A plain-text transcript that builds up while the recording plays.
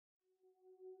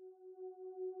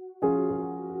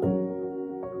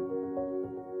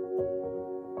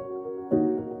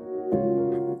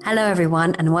Hello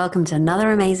everyone, and welcome to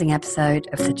another amazing episode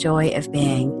of The Joy of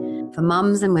Being for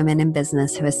mums and women in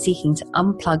business who are seeking to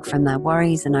unplug from their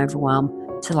worries and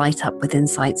overwhelm to light up with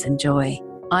insights and joy.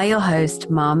 I, your host,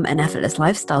 mum and effortless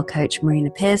lifestyle coach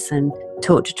Marina Pearson,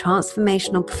 talk to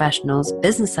transformational professionals,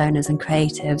 business owners and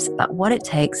creatives about what it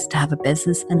takes to have a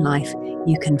business and life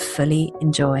you can fully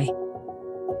enjoy.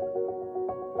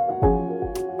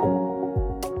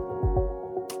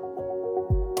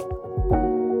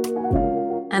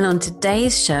 And on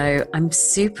today's show, I'm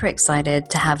super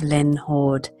excited to have Lynn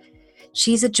Hord.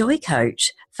 She's a joy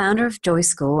coach, founder of Joy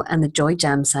School and the Joy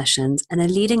Jam Sessions, and a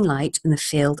leading light in the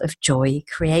field of joy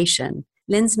creation.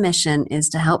 Lynn's mission is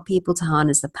to help people to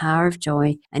harness the power of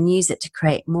joy and use it to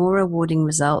create more rewarding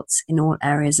results in all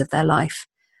areas of their life,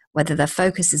 whether their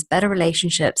focus is better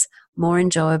relationships, more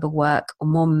enjoyable work, or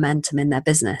more momentum in their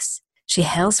business. She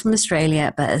hails from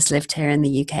Australia but has lived here in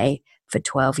the UK for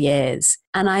 12 years.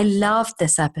 And I loved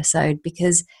this episode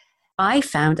because I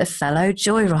found a fellow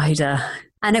joyrider.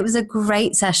 And it was a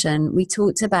great session. We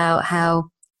talked about how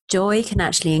joy can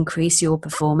actually increase your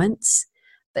performance.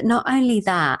 But not only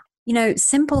that,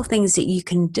 simple things that you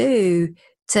can do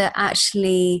to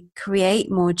actually create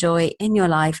more joy in your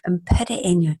life and put it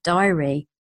in your diary.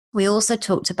 We also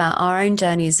talked about our own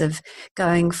journeys of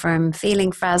going from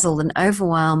feeling frazzled and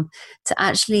overwhelmed to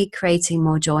actually creating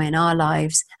more joy in our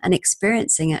lives and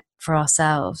experiencing it for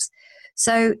ourselves.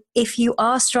 So if you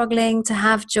are struggling to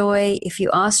have joy, if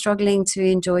you are struggling to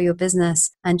enjoy your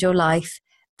business and your life,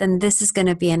 then this is going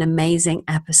to be an amazing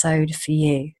episode for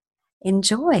you.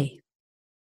 Enjoy.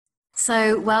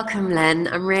 So welcome, Lynn.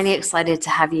 I'm really excited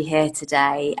to have you here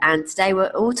today. And today we're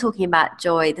all talking about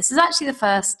joy. This is actually the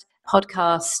first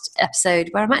podcast episode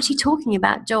where I'm actually talking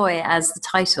about joy as the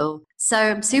title. So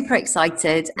I'm super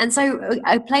excited. And so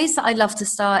a place that I'd love to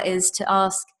start is to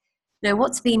ask,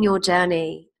 what's been your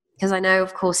journey? Because I know,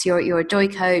 of course, you're a joy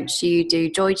coach, you do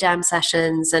joy jam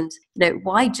sessions, and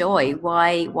why joy?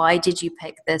 Why did you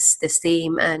pick this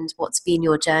theme, and what's been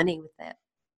your journey with it?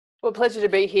 Well, pleasure to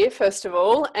be here, first of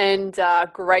all, and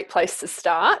great place to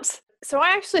start. So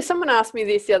someone asked me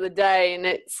this the other day, and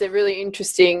it's a really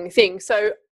interesting thing.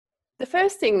 So the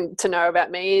first thing to know about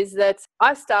me is that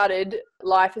I started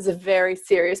life as a very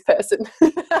serious person.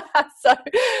 So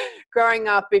growing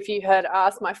up, if you had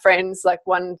asked my friends like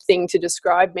one thing to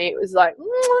describe me, it was like,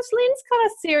 Lynn's kind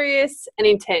of serious and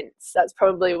intense. That's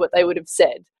probably what they would have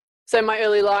said. So my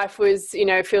early life was,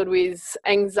 filled with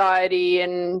anxiety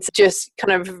and just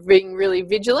kind of being really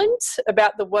vigilant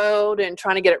about the world and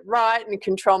trying to get it right and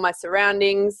control my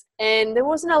surroundings. And there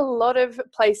wasn't a lot of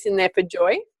place in there for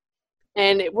joy.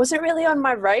 And it wasn't really on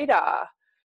my radar.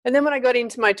 And then when I got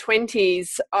into my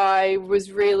 20s, I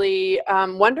was really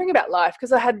wondering about life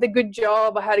because I had the good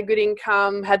job, I had a good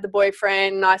income, had the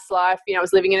boyfriend, nice life. I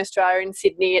was living in Australia, in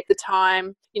Sydney at the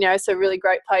time, so really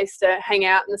great place to hang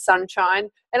out in the sunshine.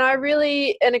 And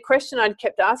a question I'd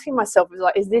kept asking myself was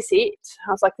like, is this it?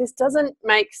 I was like, this doesn't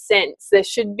make sense. There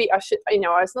should be,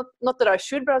 not that I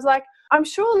should, but I was like, I'm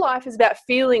sure life is about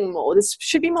feeling more. There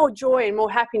should be more joy and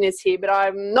more happiness here, but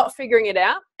I'm not figuring it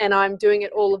out, and I'm doing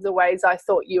it all of the ways I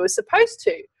thought you were supposed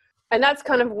to. And that's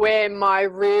kind of where my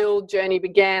real journey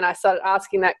began. I started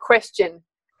asking that question,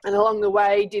 and along the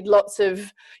way did lots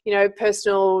of,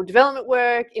 personal development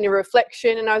work, inner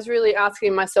reflection, and I was really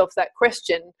asking myself that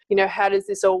question, how does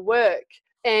this all work?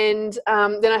 And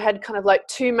then I had kind of like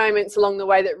two moments along the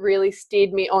way that really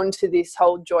steered me onto this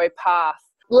whole joy path.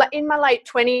 In my late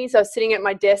 20s, I was sitting at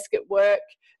my desk at work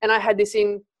and I had this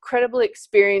incredible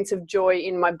experience of joy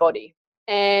in my body.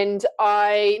 And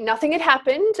nothing had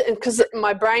happened because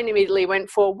my brain immediately went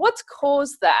for, what's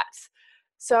caused that?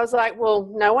 So I was like, well,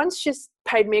 no one's just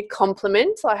paid me a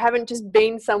compliment. I haven't just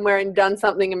been somewhere and done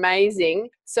something amazing.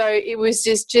 So it was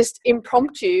just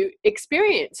impromptu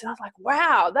experience. And I was like,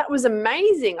 wow, that was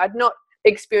amazing. I'd not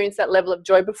experienced that level of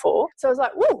joy before. So I was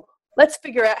like, whoa, let's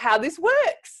figure out how this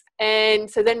works. And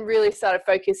so then really started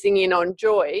focusing in on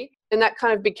joy. And that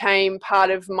kind of became part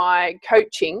of my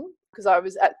coaching because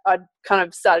I'd kind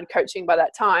of started coaching by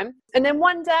that time. And then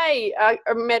one day I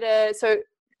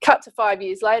cut to 5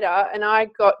 years later, and I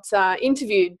got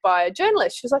interviewed by a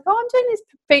journalist. She was like, I'm doing this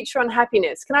feature on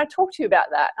happiness. Can I talk to you about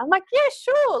that? I'm like, yeah,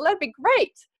 sure. That'd be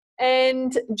great.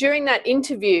 And during that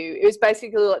interview, it was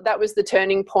basically, that was the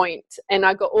turning point. And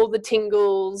I got all the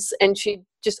tingles and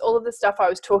all of the stuff I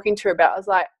was talking to her about. I was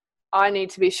like, I need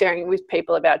to be sharing with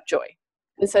people about joy.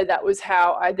 And so that was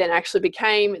how I then actually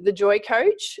became the joy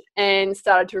coach and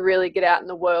started to really get out in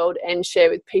the world and share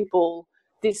with people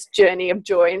this journey of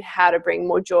joy and how to bring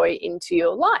more joy into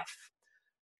your life.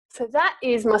 So that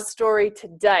is my story to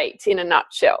date in a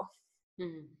nutshell.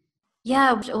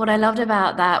 Yeah, what I loved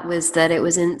about that was that it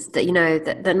was in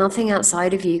that, that nothing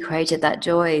outside of you created that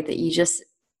joy, that you just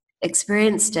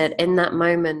experienced it in that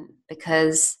moment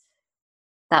because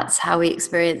that's how we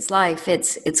experience life.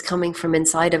 It's coming from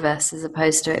inside of us as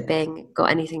opposed to it being got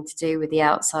anything to do with the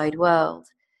outside world.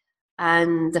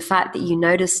 And the fact that you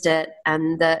noticed it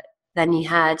and that then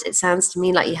it sounds to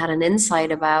me like you had an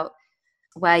insight about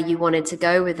where you wanted to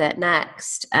go with it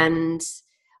next. And,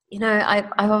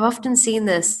 I've often seen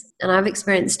this and I've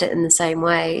experienced it in the same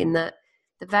way, in that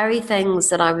the very things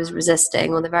that I was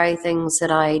resisting or the very things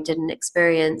that I didn't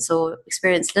experience or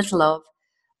experienced little of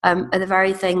are the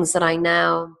very things that I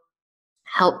now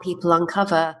help people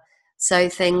uncover. So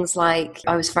things like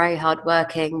I was very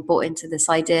hardworking, bought into this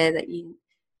idea that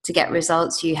to get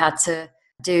results, you had to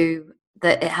do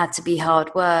that. It had to be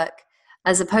hard work,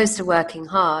 as opposed to working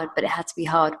hard, but it had to be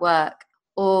hard work.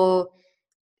 Or,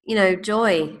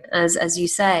 joy, as you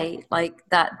say, like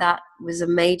that was a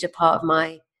major part of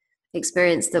my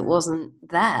experience that wasn't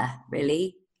there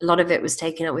really. A lot of it was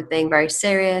taken up with being very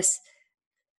serious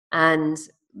and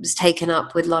was taken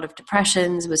up with a lot of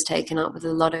depressions, was taken up with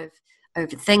a lot of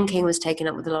overthinking, was taken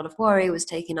up with a lot of worry, was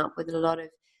taken up with a lot of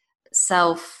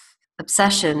self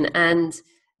obsession.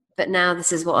 But now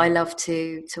this is what I love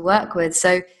to work with.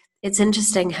 So it's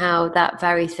interesting how that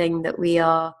very thing that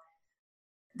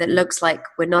looks like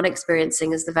we're not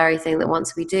experiencing is the very thing that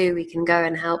once we do, we can go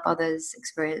and help others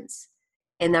experience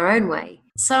in their own way.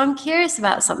 So I'm curious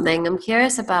about something. I'm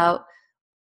curious about,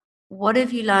 what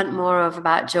have you learned more of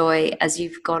about joy as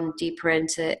you've gone deeper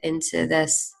into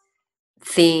this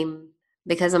theme?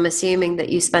 Because I'm assuming that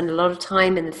you spend a lot of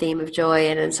time in the theme of joy,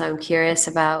 and so I'm curious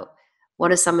about,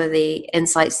 what are some of the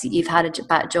insights that you've had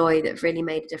about joy that have really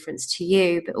made a difference to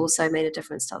you, but also made a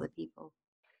difference to other people?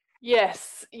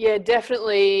 Yes, yeah,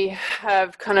 definitely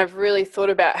have kind of really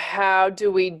thought about how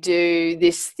do we do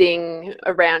this thing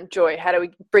around joy? How do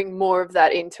we bring more of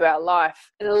that into our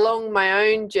life? And along my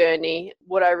own journey,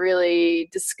 what I really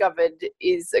discovered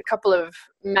is a couple of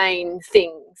main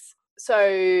things.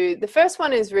 So the first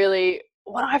one is really,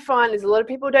 what I find is a lot of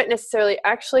people don't necessarily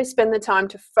actually spend the time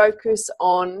to focus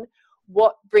on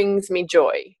what brings me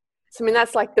joy. So, I mean,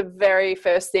 that's like the very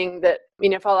first thing that,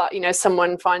 if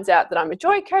someone finds out that I'm a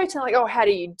joy coach and like, oh, how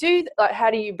do you do that? Like, how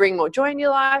do you bring more joy in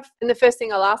your life? And the first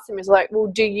thing I'll ask them is like, well,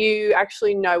 do you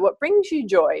actually know what brings you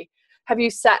joy? Have you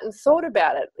sat and thought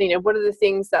about it? What are the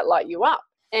things that light you up?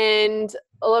 And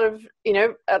a lot of,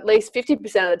 at least 50%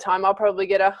 of the time, I'll probably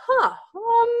get not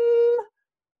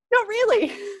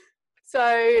really.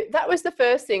 So that was the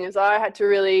first thing, is I had to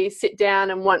really sit down,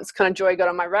 and once kind of joy got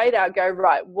on my radar, go,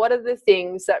 right, what are the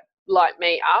things that light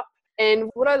me up?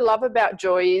 And what I love about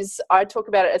joy is I talk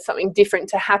about it as something different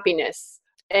to happiness.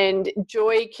 And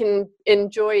joy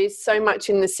is so much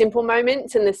in the simple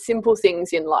moments and the simple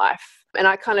things in life. And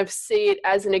I kind of see it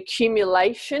as an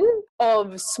accumulation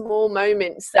of small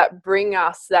moments that bring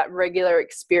us that regular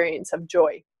experience of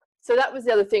joy. So that was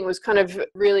the other thing, was kind of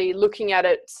really looking at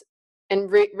it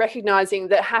and recognizing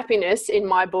that happiness in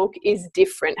my book is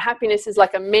different. Happiness is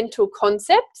like a mental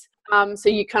concept. So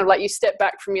you kind of like, you step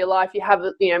back from your life, you have,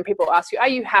 and people ask you, are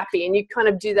you happy? And you kind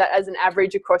of do that as an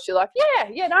average across your life.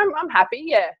 Yeah, no, I'm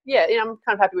happy. Yeah, I'm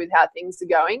kind of happy with how things are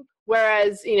going.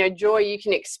 Whereas, joy you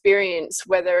can experience,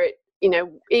 whether it,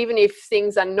 even if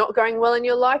things are not going well in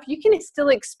your life, you can still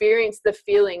experience the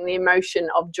feeling, the emotion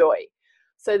of joy.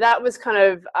 So that was kind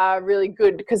of really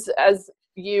good, because as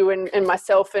you and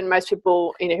myself and most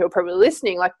people, who are probably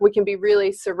listening, like, we can be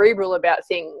really cerebral about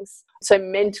things. So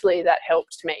mentally that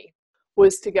helped me,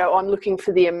 was to go, I'm looking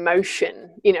for the emotion,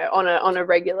 on a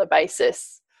regular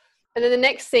basis. And then the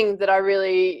next thing that I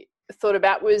really thought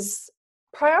about was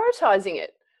prioritizing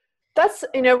it. That's,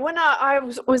 when I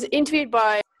was interviewed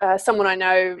by someone I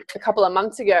know a couple of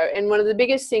months ago, and one of the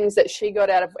biggest things that she got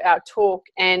out of our talk,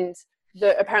 and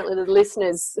apparently the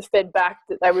listeners fed back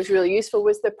that was really useful,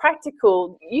 was the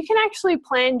practical, you can actually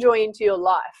plan joy into your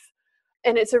life.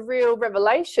 And it's a real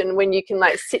revelation when you can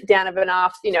like sit down of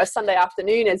a Sunday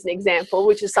afternoon, as an example,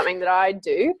 which is something that I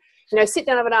do, sit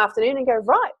down of an afternoon and go,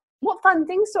 right, what fun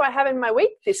things do I have in my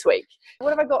week this week?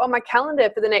 What have I got on my calendar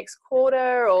for the next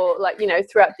quarter, or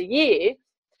throughout the year?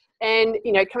 And,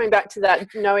 coming back to that,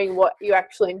 knowing what you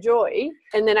actually enjoy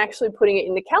and then actually putting it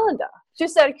in the calendar.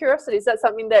 Just out of curiosity, is that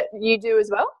something that you do as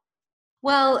well?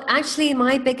 Well, actually,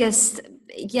 my biggest,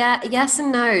 yes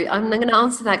and no. I'm going to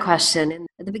answer that question. And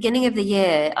at the beginning of the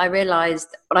year, I realized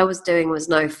what I was doing was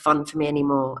no fun for me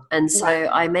anymore. And so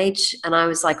and I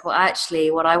was like, well, actually,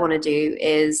 what I want to do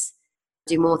is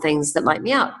do more things that light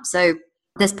me up. So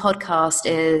this podcast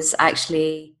is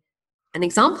actually an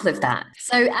example of that.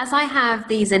 So as I have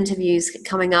these interviews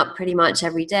coming up pretty much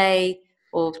every day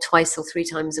or twice or three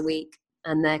times a week,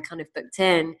 and they're kind of booked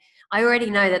in, I already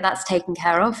know that that's taken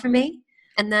care of for me.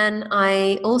 And then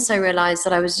I also realized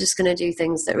that I was just going to do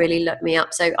things that really lit me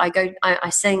up. So I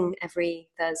sing every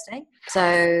Thursday.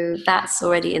 So that's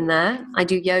already in there. I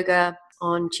do yoga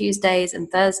on Tuesdays and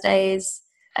Thursdays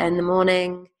in the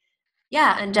morning.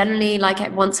 Yeah, and generally, like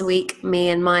once a week, me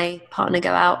and my partner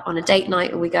go out on a date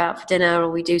night, or we go out for dinner,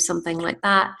 or we do something like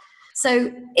that.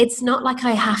 So it's not like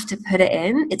I have to put it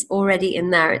in, it's already in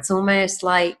there. It's almost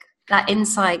like that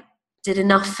insight did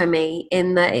enough for me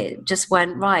in that it just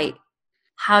went, right,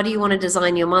 how do you want to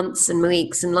design your months and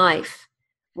weeks and life?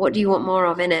 What do you want more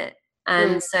of in it?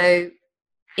 And so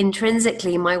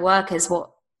intrinsically, my work is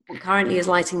what currently is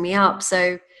lighting me up.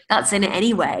 So that's in it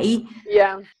anyway.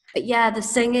 Yeah. But yeah, the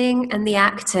singing and the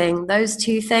acting, those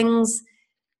two things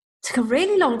took a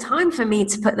really long time for me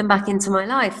to put them back into my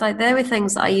life. Like there were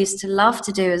things that I used to love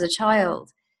to do as a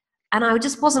child, and I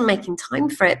just wasn't making time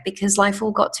for it because life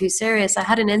all got too serious. I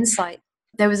had an insight.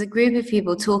 There was a group of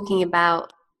people talking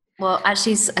about, well,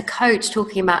 actually a coach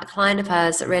talking about a client of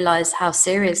hers that realized how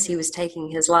serious he was taking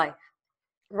his life.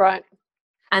 Right.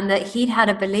 And that he'd had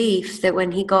a belief that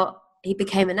when he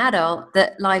became an adult,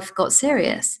 that life got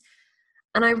serious.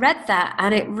 And I read that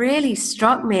and it really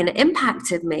struck me and it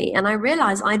impacted me. And I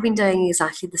realized I'd been doing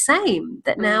exactly the same,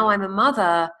 that now I'm a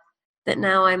mother, that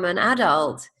now I'm an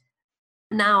adult,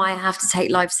 now I have to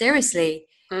take life seriously.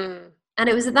 And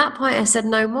it was at that point I said,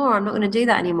 no more, I'm not going to do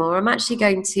that anymore. I'm actually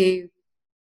going to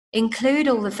include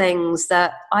all the things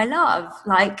that I love,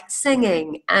 like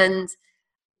singing and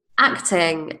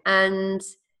acting and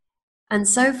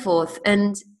so forth.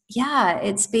 And yeah,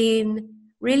 it's been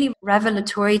really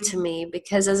revelatory to me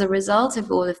because as a result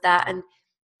of all of that and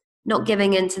not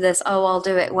giving into this, oh, I'll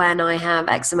do it when I have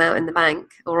X amount in the bank,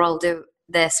 or I'll do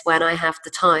this when I have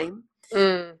the time.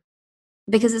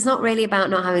 Because it's not really about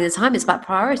not having the time, it's about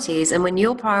priorities. And when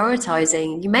you're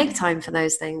prioritizing, you make time for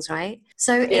those things, right?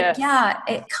 So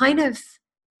it kind of,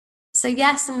 so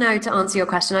yes and no to answer your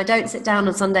question. I don't sit down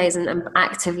on Sundays and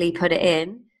actively put it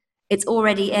in. It's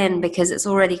already in because it's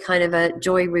already kind of a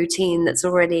joy routine that's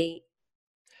already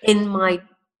in my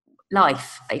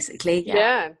life, basically.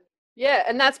 Yeah,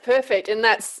 and that's perfect. And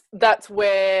that's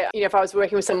where, if I was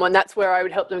working with someone, that's where I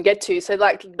would help them get to. So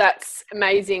like, that's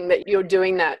amazing that you're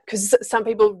doing that, because some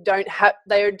people don't have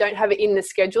it in the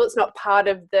schedule. It's not part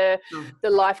of the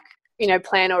life,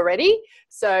 plan already.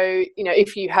 So,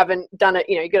 if you haven't done it,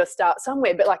 you got to start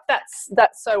somewhere. But like,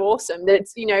 that's so awesome that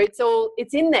it's,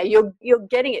 it's in there. You're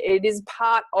getting it. It is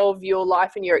part of your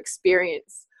life and your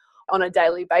experience on a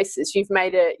daily basis. You've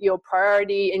made it your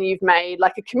priority and you've made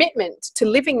like a commitment to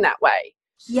living that way.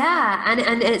 Yeah.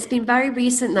 And it's been very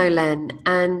recent though, Lynn.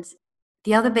 And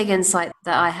the other big insight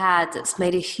that I had that's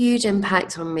made a huge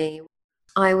impact on me,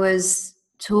 I was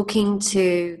talking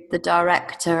to the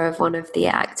director of one of the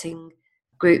acting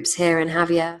groups here in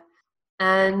Javier.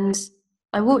 And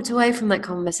I walked away from that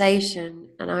conversation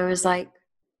and I was like,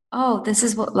 oh, this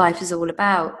is what life is all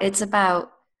about.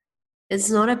 It's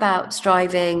not about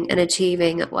striving and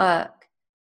achieving at work.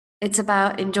 It's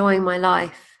about enjoying my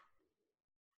life.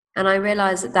 And I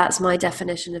realize that that's my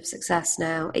definition of success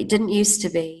now. It didn't used to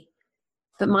be,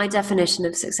 but my definition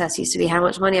of success used to be how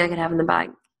much money I could have in the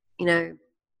bank,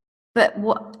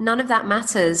 But none of that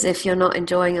matters if you're not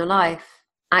enjoying your life,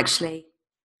 actually.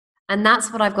 And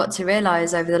that's what I've got to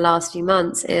realize over the last few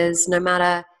months is no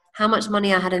matter how much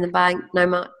money I had in the bank, no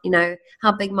matter,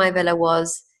 how big my villa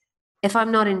was, if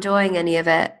I'm not enjoying any of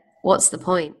it, what's the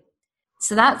point?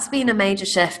 So that's been a major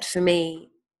shift for me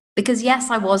because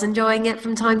yes, I was enjoying it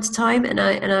from time to time. And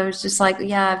I was just like,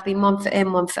 yeah, I've been 1 foot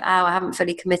in, 1 foot out. I haven't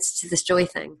fully committed to this joy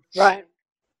thing. Right.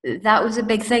 That was a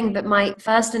big thing. But my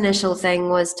first initial thing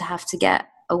was to have to get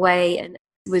away and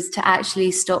was to actually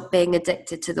stop being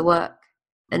addicted to the work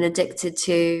and addicted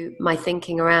to my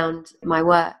thinking around my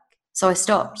work. So I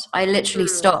stopped. I literally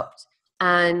stopped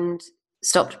and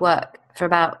stopped work for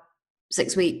about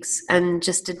 6 weeks and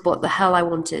just did what the hell I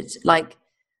wanted, like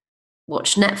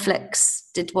watch Netflix,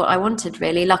 did what I wanted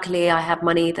really. Luckily I have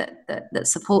money that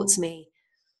supports me.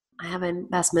 I have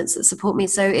investments that support me.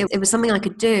 So it was something I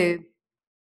could do.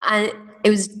 And it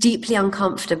was deeply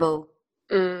uncomfortable,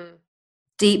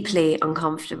 deeply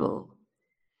uncomfortable.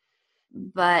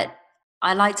 But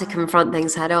I like to confront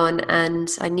things head on. And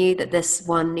I knew that this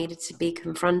one needed to be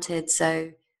confronted.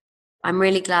 So I'm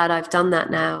really glad I've done that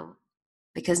now.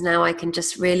 Because now I can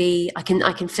just really, I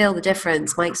can feel the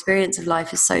difference. My experience of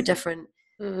life is so different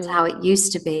to how it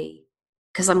used to be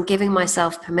because I'm giving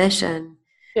myself permission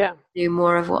to do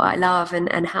more of what I love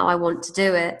and how I want to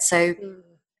do it. So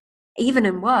even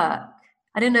in work.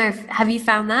 I don't know have you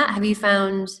found that? Have you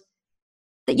found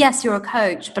that, yes, you're a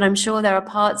coach, but I'm sure there are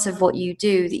parts of what you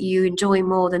do that you enjoy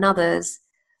more than others.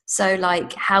 So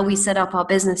like how we set up our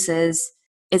businesses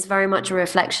is very much a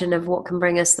reflection of what can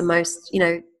bring us the most,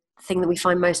 thing that we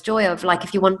find most joy of. Like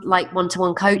if you want like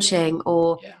one-to-one coaching,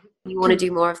 or you want to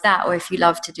do more of that, or if you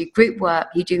love to do group work,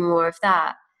 you do more of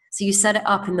that. So you set it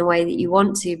up in the way that you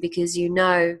want to, because you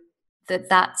know that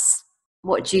that's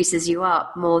what juices you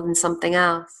up more than something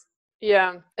else.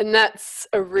 Yeah, and that's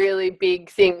a really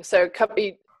big thing. So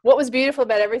what was beautiful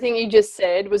about everything you just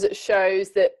said was it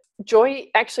shows that joy,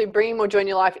 actually bringing more joy in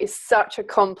your life, is such a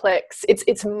complex,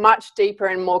 it's much deeper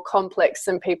and more complex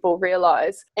than people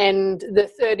realize. And the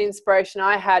third inspiration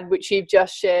I had, which you've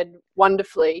just shared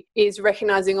wonderfully, is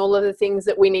recognizing all of the things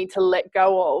that we need to let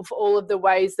go of, all of the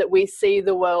ways that we see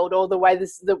the world, all the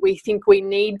ways that we think we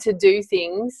need to do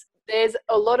things. There's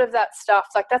a lot of that stuff,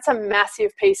 like that's a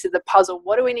massive piece of the puzzle.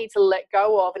 What do we need to let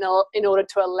go of in order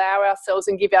to allow ourselves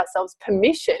and give ourselves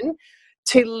permission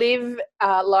to live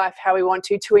life how we want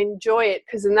to enjoy it?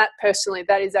 Because in that, personally,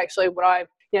 that is actually what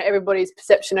everybody's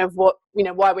perception of what,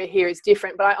 why we're here is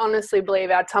different. But I honestly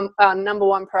believe our number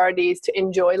one priority is to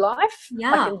enjoy life.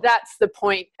 Yeah. And that's the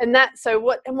point. And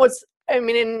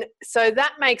so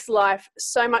that makes life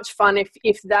so much fun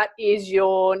if that is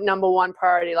your number one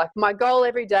priority. Like, my goal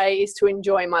every day is to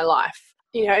enjoy my life.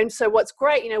 And so what's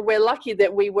great, we're lucky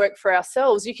that we work for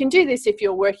ourselves. You can do this if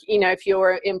you're working, if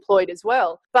you're employed as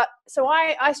well. But so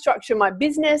I structure my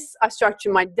business, I structure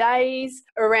my days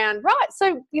around, right,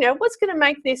 so, what's going to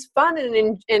make this fun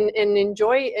and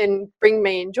enjoy and bring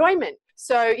me enjoyment?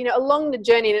 So, along the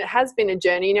journey, and it has been a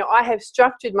journey, I have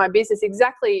structured my business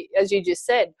exactly as you just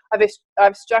said.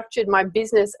 I've structured my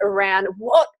business around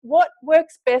what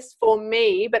works best for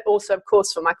me, but also, of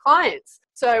course, for my clients.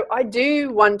 So I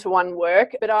do one-to-one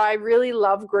work, but I really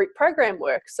love group program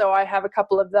work. So I have a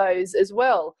couple of those as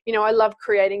well. I love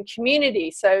creating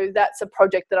community. So that's a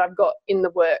project that I've got in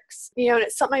the works. And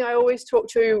it's something I always talk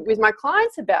to with my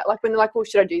clients about. Like when they're like, well,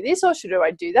 should I do this or should I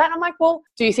do that? And I'm like, well,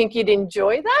 do you think you'd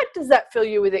enjoy that? Does that fill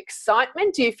you with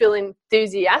excitement? Do you feel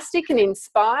enthusiastic and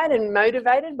inspired and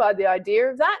motivated by the idea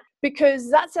of that? Because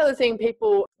that's the other thing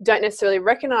people don't necessarily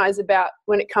recognize about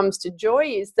when it comes to joy,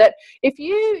 is that if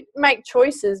you make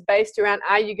choices based around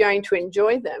are you going to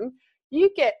enjoy them,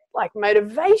 you get like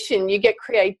motivation, you get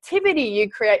creativity, you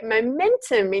create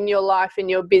momentum in your life, in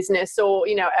your business, or,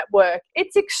 at work.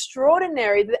 It's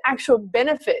extraordinary, the actual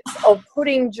benefits of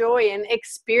putting joy and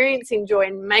experiencing joy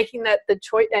and making that the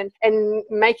choice and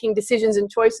making decisions and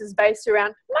choices based around,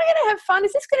 am I going to have fun?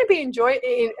 Is this going to be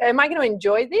am I going to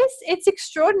enjoy this? It's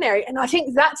extraordinary. And I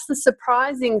think that's the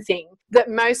surprising thing that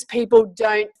most people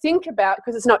don't think about,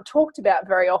 because it's not talked about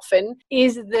very often,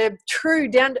 is the true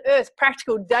down to earth,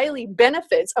 practical daily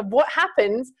benefits of what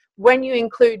happens when you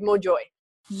include more joy.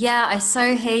 Yeah, I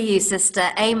so hear you,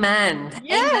 sister. Amen.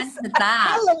 Yes. Amen to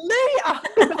that. Hallelujah.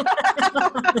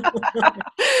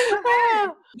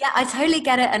 Yeah, I totally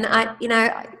get it. And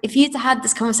if you'd had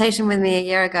this conversation with me a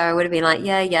year ago, I would have been like,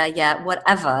 yeah,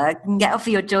 whatever. You can get off of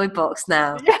your joy box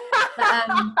now. But,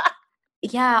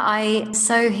 yeah, I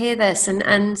so hear this.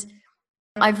 And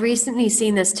I've recently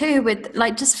seen this too with,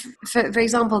 like, just for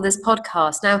example, this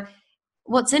podcast. Now,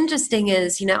 what's interesting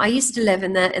is, I used to live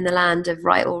in the land of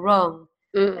right or wrong.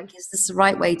 Like, is this the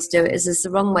right way to do it? Is this the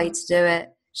wrong way to do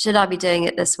it? Should I be doing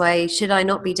it this way? Should I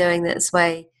not be doing it this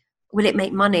way? Will it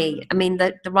make money? I mean,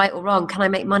 the right or wrong, can I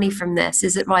make money from this?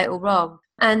 Is it right or wrong?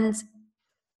 And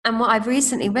what I've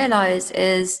recently realized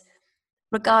is,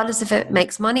 regardless if it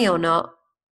makes money or not,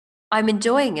 I'm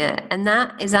enjoying it. And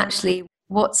that is actually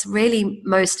what's really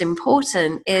most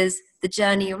important, is the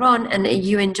journey you're on, and are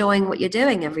you enjoying what you're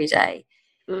doing every day?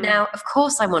 Now, of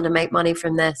course, I want to make money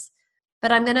from this,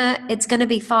 but it's going to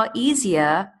be far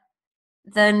easier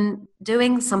than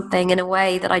doing something in a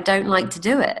way that I don't like to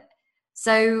do it.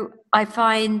 So I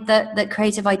find that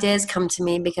creative ideas come to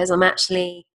me because I'm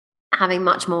actually having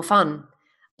much more fun.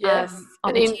 Yes,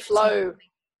 and in flow.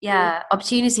 Yeah,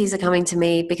 opportunities are coming to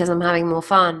me because I'm having more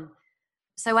fun.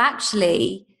 So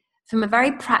actually, from a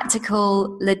very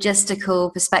practical,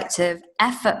 logistical perspective,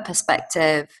 effort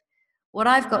perspective, what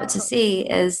I've got to see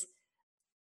is,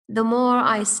 the more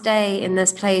I stay in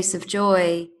this place of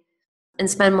joy and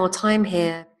spend more time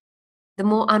here, the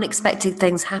more unexpected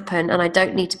things happen, and I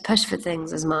don't need to push for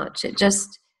things as much.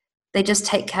 They just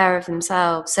take care of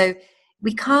themselves. So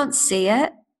we can't see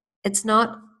it. It's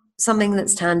not something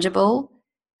that's tangible,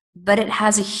 but it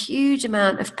has a huge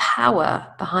amount of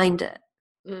power behind it.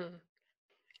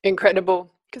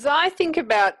 Incredible. Because I think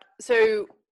about, so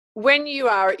when you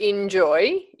are in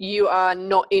joy, you are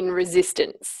not in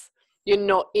resistance. you're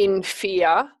not in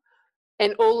fear,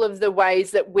 and all of the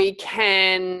ways that we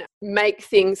can make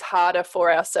things harder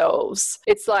for ourselves.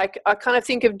 It's like I kind of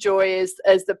think of joy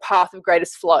as the path of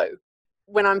greatest flow.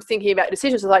 When I'm thinking about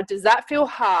decisions, it's like, does that feel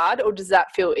hard or does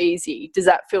that feel easy? Does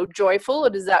that feel joyful or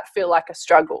does that feel like a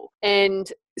struggle?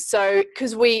 And so,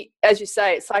 because we, as you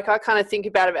say, it's like I kind of think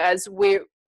about it as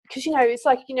because it's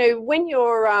like when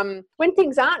you're when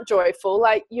things aren't joyful,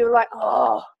 like you're like,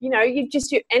 oh, your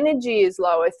energy is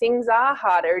lower, things are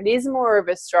harder, it is more of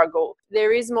a struggle,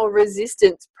 there is more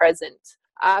resistance present.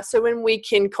 So when we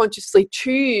can consciously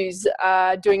choose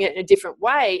doing it in a different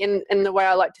way, and the way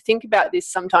I like to think about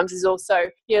this sometimes is also,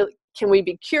 can we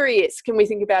be curious? Can we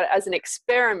think about it as an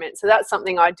experiment? So that's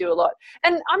something I do a lot.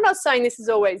 And I'm not saying this is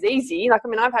always easy.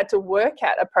 I've had to work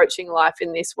at approaching life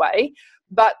in this way,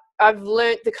 but I've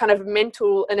learned the kind of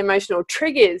mental and emotional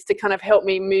triggers to kind of help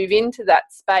me move into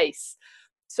that space.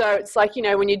 So it's like,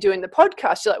 when you're doing the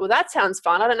podcast, you're like, well, that sounds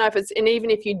fun. I don't know if and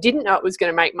even if you didn't know it was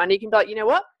going to make money, you can be like, you know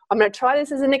what? I'm going to try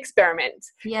this as an experiment.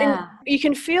 Yeah. And you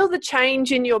can feel the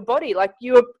change in your body. Like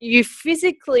you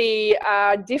physically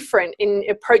are different in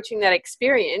approaching that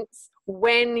experience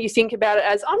when you think about it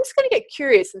as, I'm just going to get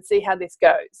curious and see how this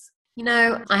goes.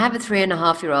 I have a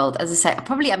 3.5-year-old. As I say,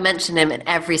 I mention him in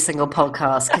every single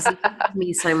podcast because he tells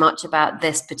me so much about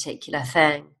this particular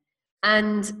thing.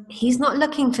 And he's not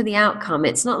looking for the outcome.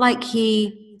 It's not like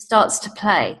he starts to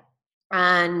play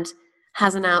and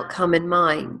has an outcome in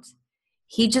mind.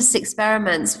 He just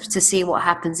experiments to see what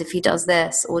happens if he does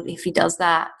this, or if he does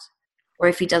that, or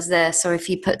if he does this, or if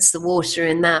he puts the water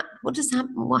in that.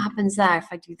 What happens there if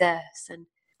I do this? And,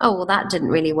 oh, well, that didn't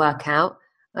really work out.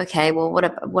 Okay, well,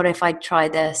 what if I try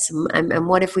this? And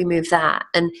what if we move that?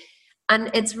 And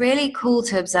it's really cool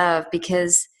to observe,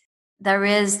 because there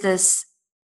is this,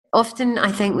 often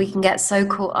I think we can get so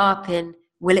caught up in,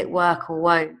 will it work or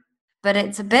won't?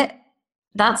 But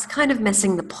that's kind of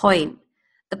missing the point.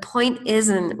 The point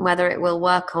isn't whether it will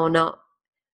work or not.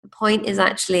 The point is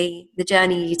actually the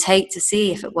journey you take to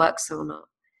see if it works or not.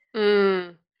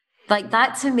 Like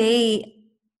that, to me,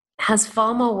 has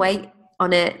far more weight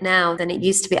on it now than it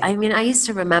used to be. I used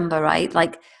to remember, right?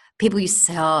 Like people used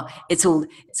to say, oh, it's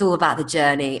all about the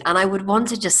journey. And I would want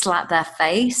to just slap their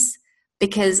face,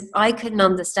 because I couldn't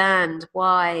understand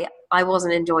why I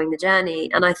wasn't enjoying the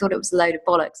journey. And I thought it was a load of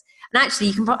bollocks. And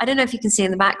actually, I don't know if you can see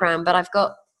in the background, but I've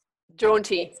got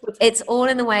jaunty. It's all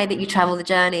in the way that you travel the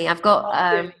journey. I've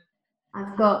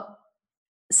got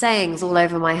sayings all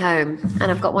over my home,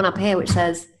 and I've got one up here which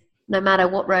says, no matter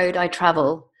what road I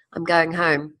travel, I'm going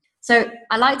home. So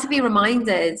I like to be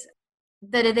reminded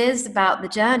that it is about the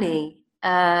journey.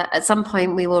 At some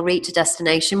point we will reach a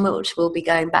destination, which we'll be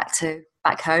going back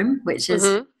home, which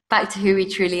is back to who we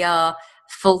truly are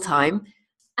full time.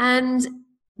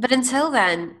 But until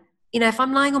then, if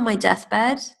I'm lying on my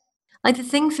deathbed, like the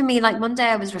thing for me, like one day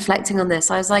I was reflecting on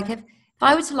this. I was like, if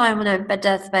I were to lie on my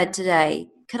deathbed today,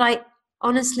 could I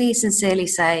honestly, sincerely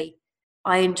say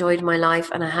I enjoyed my life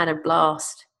and I had a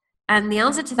blast? And the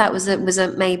answer to that was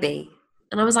a maybe.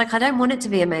 And I was like, I don't want it to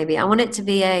be a maybe. I want it to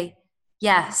be a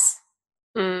yes.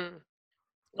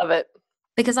 Love it.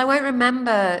 Because I won't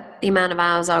remember the amount of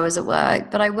hours I was at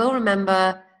work, but I will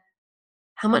remember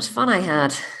how much fun I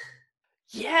had.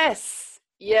 Yes.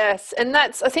 And I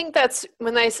think that's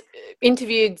when they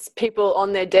interviewed people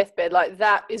on their deathbed, like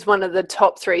that is one of the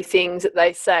top 3 things that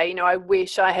they say, I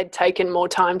wish I had taken more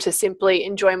time to simply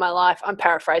enjoy my life. I'm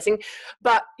paraphrasing,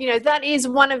 but that is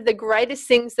one of the greatest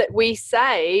things that we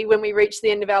say when we reach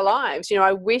the end of our lives.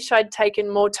 I wish I'd taken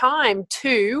more time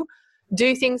to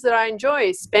do things that I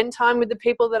enjoy, spend time with the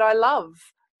people that I love.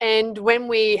 And when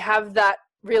we have that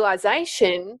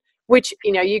realization, which,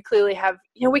 you clearly have,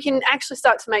 we can actually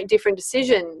start to make different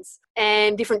decisions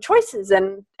and different choices.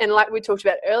 And like we talked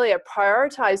about earlier,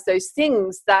 prioritize those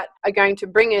things that are going to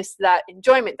bring us that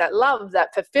enjoyment, that love,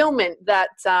 that fulfillment, that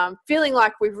feeling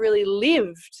like we've really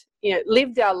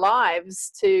lived our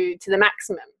lives to the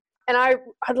maximum. And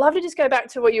I'd love to just go back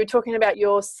to what you were talking about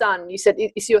your son. You said,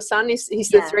 is your son, he's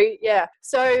the 3? Yeah.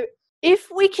 So if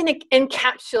we can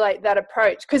encapsulate that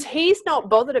approach, because he's not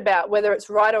bothered about whether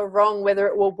it's right or wrong, whether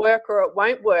it will work or it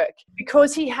won't work,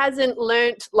 because he hasn't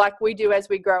learnt, like we do as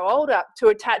we grow older, to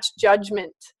attach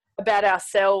judgment about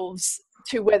ourselves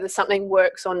to whether something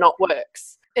works or not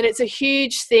works. And it's a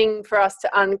huge thing for us to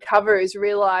uncover, is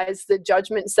realize the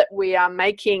judgments that we are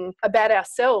making about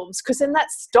ourselves, because then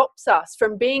that stops us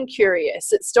from being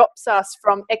curious. It stops us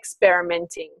from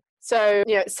experimenting. So,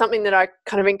 something that I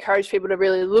kind of encourage people to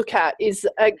really look at is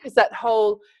that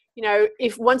whole,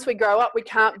 if once we grow up, we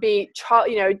can't be,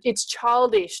 it's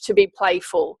childish to be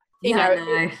playful. you Yeah, I know,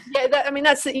 know.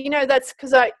 that's, that's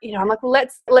because I'm like, well,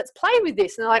 let's play with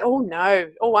this. And they're like, oh no,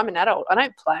 oh, I'm an adult, I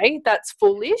don't play, that's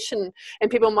foolish. And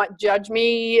people might judge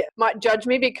me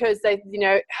because they,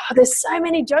 there's so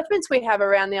many judgments we have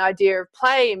around the idea of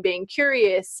play and being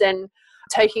curious and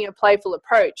taking a playful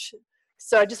approach.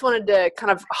 So I just wanted to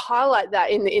kind of highlight that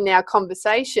in our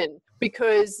conversation,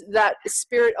 because that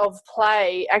spirit of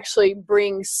play actually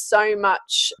brings so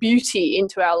much beauty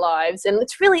into our lives. And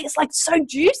it's like so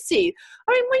juicy.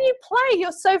 I mean, when you play,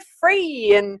 you're so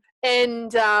free and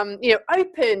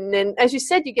open. And as you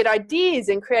said, you get ideas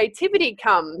and creativity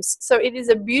comes. So it is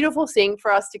a beautiful thing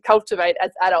for us to cultivate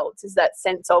as adults, is that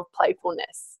sense of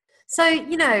playfulness. So,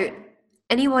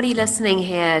 anybody listening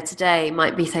here today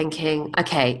might be thinking,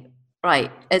 okay,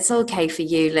 right, it's okay for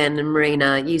you, Lynn and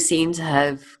Marina. You seem to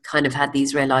have kind of had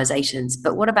these realizations.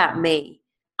 But what about me?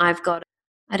 I've got,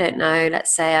 I don't know,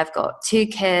 let's say I've got 2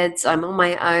 kids. I'm on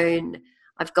my own.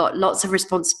 I've got lots of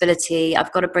responsibility.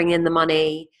 I've got to bring in the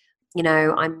money.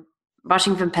 I'm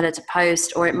rushing from pillar to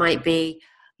post, or it might be,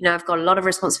 I've got a lot of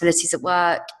responsibilities at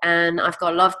work and I've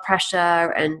got a lot of pressure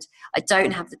and I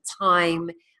don't have the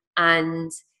time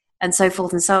and so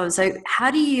forth and so on. So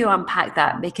how do you unpack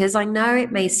that? Because I know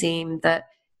it may seem that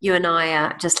you and I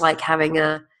are just like having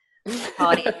a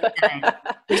party every day.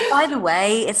 Which, by the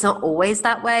way, it's not always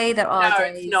that way. There are No,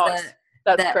 it's days not.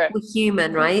 That's that correct. we're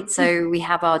human, right? So we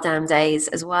have our damn days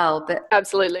as well. But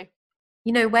Absolutely.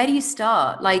 where do you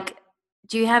start? Like,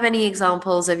 do you have any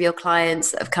examples of your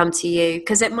clients that have come to you?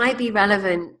 Because it might be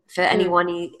relevant for anyone,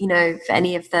 for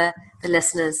any of the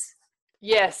listeners.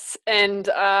 Yes, and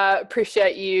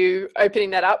appreciate you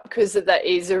opening that up, because that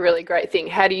is a really great thing.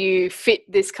 How do you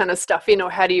fit this kind of stuff in,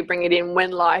 or how do you bring it in when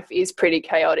life is pretty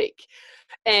chaotic?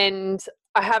 And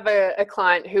I have a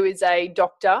client who is a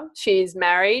doctor. She's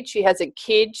married. She has a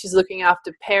kid. She's looking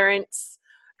after parents,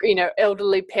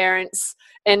 elderly parents.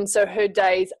 And so her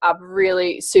days are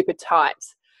really super tight.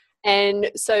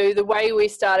 And so the way we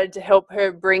started to help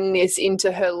her bring this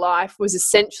into her life was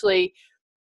essentially,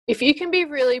 if you can be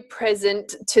really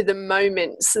present to the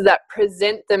moments that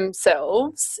present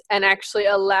themselves and actually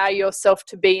allow yourself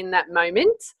to be in that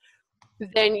moment,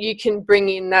 then you can bring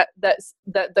in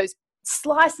those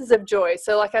slices of joy.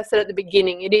 So like I said at the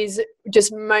beginning, it is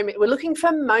just moment. We're looking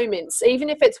for moments, even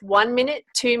if it's 1 minute,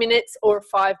 2 minutes, or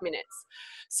 5 minutes.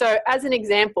 So as an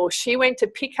example, she went to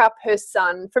pick up her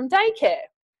son from daycare,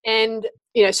 and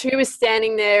she was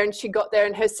standing there, and she got there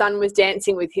and her son was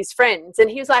dancing with his friends, and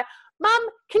he was like, "Mum,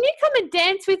 can you come and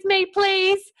dance with me,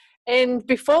 please?" And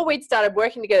before we'd started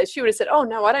working together, she would have said, "Oh,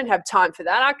 no, I don't have time for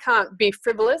that. I can't be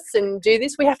frivolous and do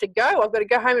this. We have to go. I've got to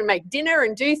go home and make dinner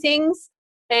and do things."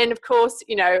 And of course,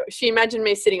 she imagined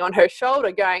me sitting on her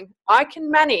shoulder going, "I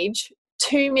can manage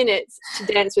 2 minutes to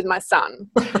dance with my son."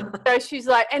 So she's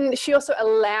like, and she also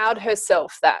allowed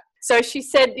herself that. So she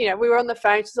said, we were on the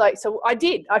phone. She's like, "So I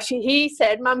did." He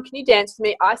said, "Mum, can you dance with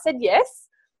me?" I said, "Yes."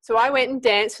 So I went and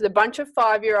danced with a bunch of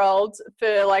 5-year-olds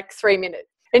for like 3 minutes.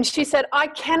 And she said, "I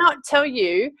cannot tell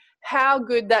you how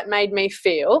good that made me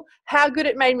feel, how good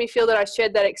it made me feel that I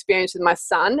shared that experience with my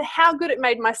son, how good it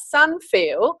made my son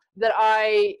feel that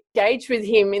I engaged with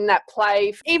him in that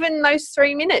play, even those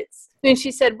 3 minutes." And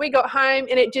she said, "We got home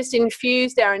and it just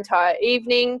infused our entire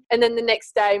evening. And then the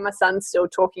next day, my son's still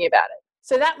talking about it."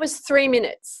 So that was 3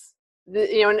 minutes.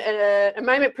 A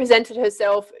moment presented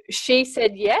herself. She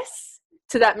said yes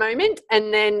to that moment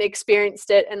and then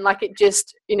experienced it, and like it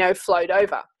just, flowed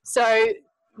over. So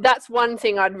that's one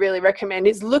thing I'd really recommend,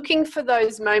 is looking for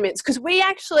those moments, because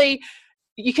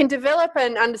you can develop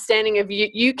an understanding of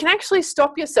you can actually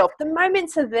stop yourself. The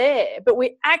moments are there, but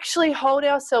we actually hold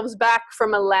ourselves back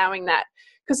from allowing that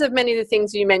because of many of the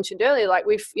things you mentioned earlier. Like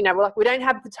we don't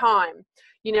have the time,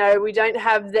 we don't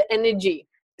have the energy.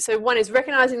 So one is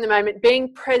recognizing the moment,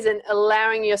 being present,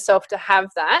 allowing yourself to have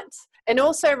that. And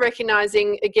also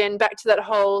recognizing, again, back to that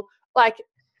whole, like,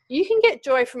 you can get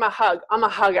joy from a hug. I'm a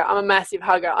hugger. I'm a massive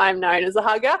hugger. I'm known as a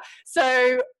hugger.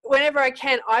 So whenever I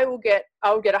can, I'll get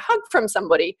a hug from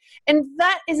somebody. And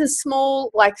that is a small,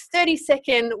 like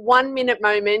 30-second, 1 minute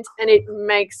moment, and it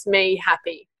makes me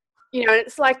happy.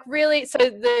 It's like really, so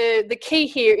the key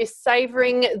here is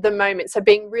savoring the moment. So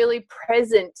being really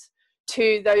present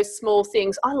to those small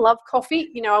things. I love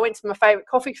coffee. I went to my favorite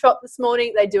coffee shop this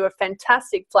morning. They do a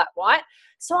fantastic flat white.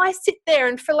 So I sit there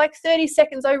and for like 30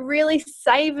 seconds, I really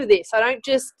savor this. I don't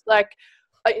just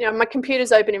my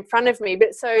computer's open in front of me.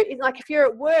 But so if you're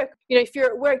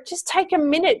at work, just take a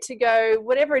minute to go,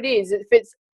 whatever it is. If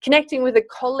it's connecting with a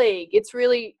colleague, it's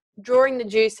really drawing the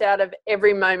juice out of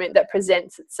every moment that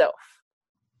presents itself.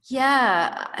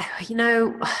 Yeah.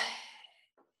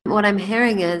 What I'm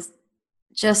hearing is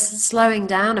just slowing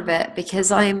down a bit,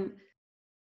 because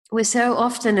we're so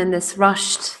often in this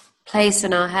rushed place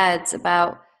in our heads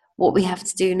about what we have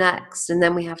to do next, and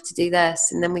then we have to do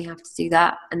this, and then we have to do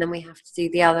that, and then we have to do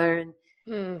the other,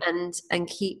 and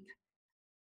keep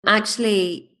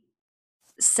actually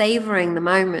savoring the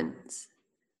moment,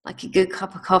 like a good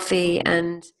cup of coffee,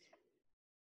 and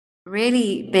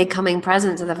really becoming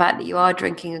present to the fact that you are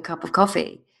drinking a cup of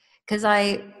coffee. Because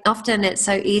it's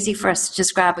so easy for us to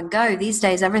just grab and go. These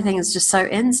days, everything is just so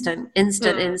instant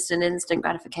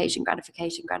gratification.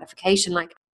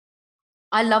 Like,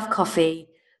 I love coffee,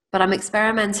 but I'm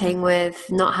experimenting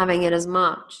with not having it as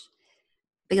much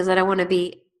because I don't want to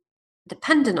be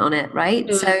dependent on it,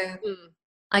 right? So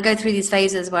I go through these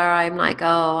phases where I'm like,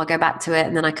 oh, I'll go back to it,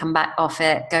 and then I come back off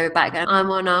it, go back.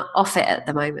 I'm on off it at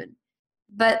the moment.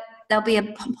 But there'll be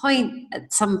a point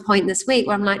at some point this week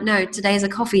where I'm like, no, today's a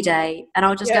coffee day, and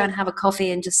I'll just go and have a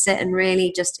coffee and just sit and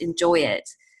really just enjoy it.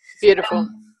 Beautiful.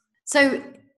 So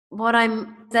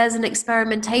there's an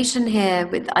experimentation here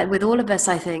with all of us,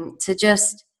 I think, to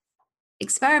just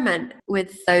experiment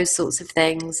with those sorts of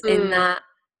things, in that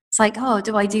it's like, oh,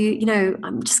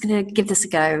 I'm just going to give this a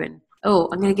go, and oh,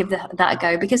 I'm going to give that a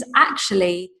go. Because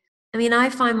actually, I mean, I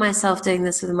find myself doing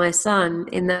this with my son,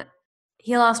 in that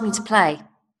he'll ask me to play,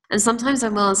 and sometimes I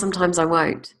will and sometimes I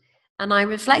won't. And I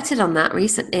reflected on that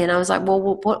recently, and I was like, well,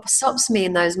 what stops me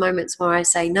in those moments where I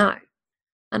say no?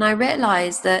 And I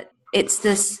realized that it's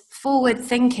this forward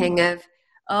thinking of,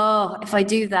 oh, if I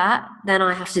do that, then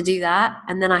I have to do that,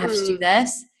 and then I have to do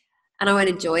this, and I won't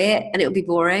enjoy it, and it'll be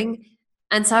boring.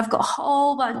 And so I've got a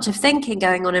whole bunch of thinking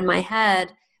going on in my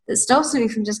head that stops me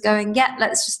from just going, yeah,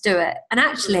 let's just do it. And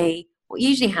actually, what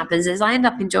usually happens is I end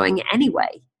up enjoying it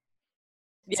anyway.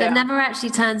 Yeah. So it never actually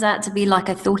turns out to be like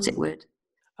I thought it would.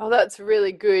 Oh, that's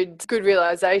really good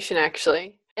realization,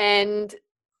 actually. And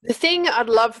the thing I'd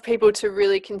love for people to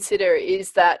really consider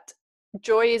is that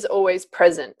joy is always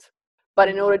present. But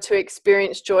in order to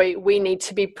experience joy, we need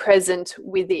to be present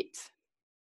with it.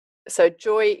 So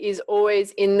joy is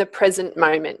always in the present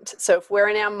moment. So if we're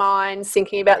in our minds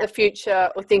thinking about the future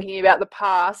or thinking about the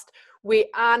past, we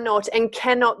are not and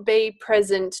cannot be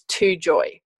present to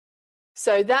joy.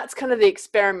 So that's kind of the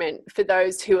experiment for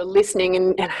those who are listening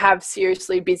and have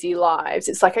seriously busy lives.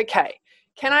 It's like, okay,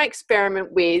 can I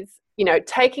experiment with,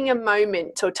 taking a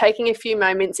moment or taking a few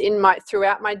moments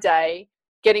throughout my day,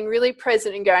 getting really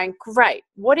present and going, great,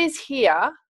 what is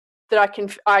here that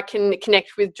I can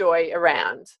connect with joy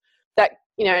around? That,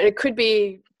 it could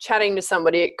be chatting to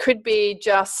somebody. It could be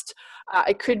just,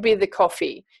 it could be the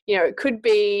coffee. It could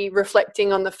be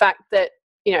reflecting on the fact that,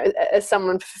 as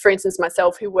someone, for instance,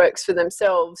 myself, who works for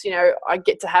themselves, I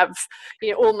get to have,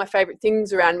 all my favorite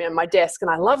things around me on my desk, and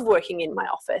I love working in my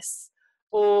office.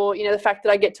 Or, the fact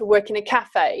that I get to work in a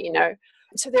cafe,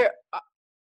 So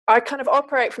I kind of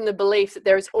operate from the belief that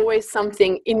there is always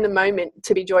something in the moment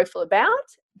to be joyful about,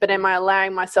 but am I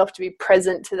allowing myself to be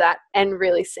present to that and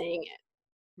really seeing it?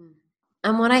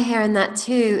 And what I hear in that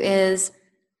too is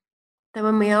that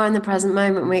when we are in the present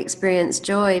moment, we experience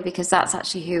joy because that's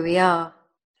actually who we are.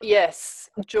 Yes,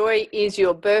 joy is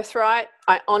your birthright.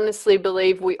 I honestly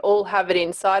believe we all have it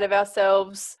inside of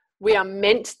ourselves. We are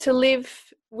meant to live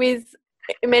with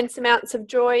immense amounts of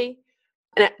joy.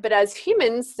 But as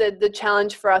humans, the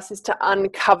challenge for us is to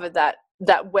uncover that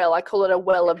well. I call it a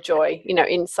well of joy,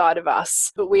 inside of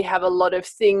us. But we have a lot of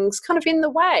things kind of in the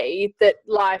way that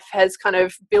life has kind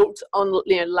of built on,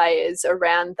 layers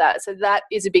around that. So that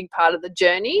is a big part of the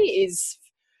journey, is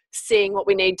seeing what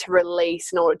we need to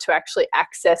release in order to actually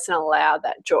access and allow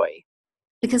that joy.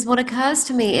 Because what occurs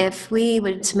to me, if we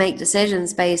were to make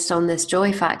decisions based on this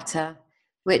joy factor,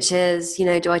 which is,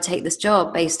 do I take this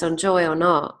job based on joy or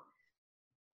not?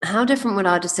 How different would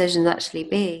our decisions actually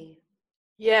be?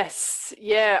 Yes,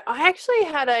 yeah. I actually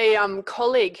had a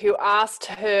colleague who asked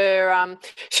her,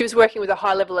 she was working with a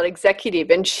high-level executive,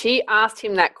 and she asked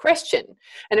him that question.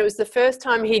 And it was the first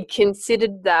time he'd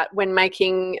considered that when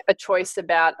making a choice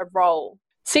about a role.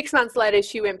 6 months later,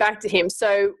 she went back to him.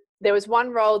 So there was one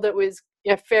role that was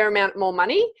a fair amount more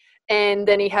money, and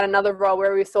then he had another role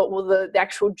where he thought, well, the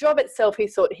actual job itself, he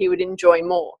thought he would enjoy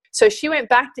more. So she went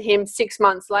back to him 6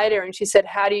 months later, and she said,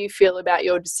 how do you feel about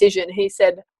your decision? He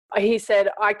said,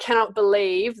 I cannot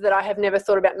believe that I have never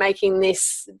thought about making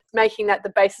that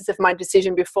the basis of my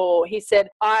decision before. He said,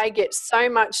 I get so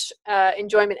much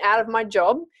enjoyment out of my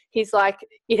job. He's like,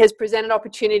 it has presented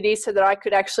opportunities so that I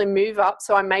could actually move up.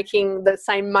 So I'm making the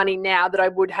same money now that I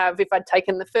would have if I'd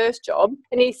taken the first job.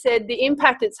 And he said the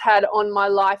impact it's had on my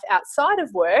life outside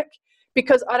of work,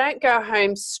 because I don't go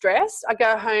home stressed. I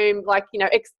go home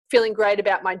feeling great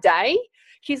about my day.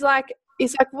 He's like,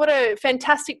 what a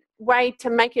fantastic way to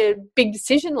make a big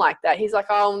decision like that. He's like,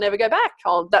 I'll never go back.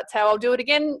 That's how I'll do it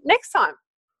again next time.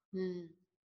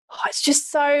 Oh, it's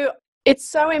just it's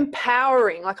so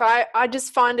empowering. Like I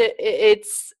just find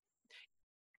it's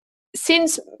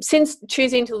since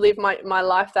choosing to live my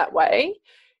life that way,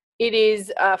 it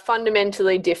is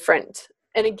fundamentally different.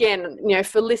 And again,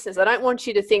 for listeners, I don't want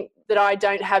you to think that I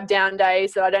don't have down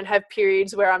days, that I don't have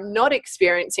periods where I'm not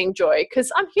experiencing joy,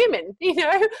 because I'm human,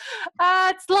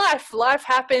 it's life. Life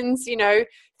happens,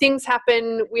 things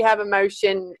happen, we have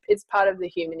emotion. It's part of the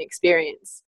human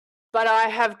experience. But I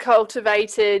have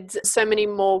cultivated so many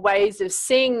more ways of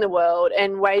seeing the world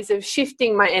and ways of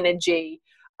shifting my energy,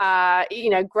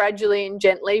 gradually and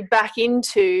gently back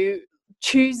into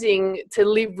choosing to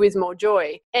live with more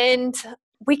joy. And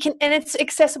it's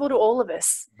accessible to all of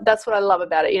us. That's what I love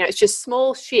about it. It's just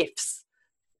small shifts.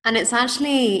 And it's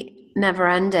actually never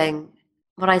ending.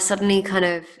 What I suddenly kind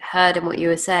of heard in what you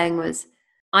were saying was,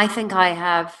 I think I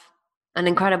have an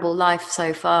incredible life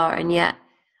so far, and yet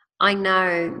I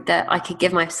know that I could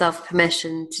give myself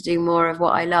permission to do more of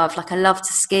what I love. Like, I love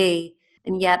to ski,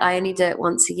 and yet I only do it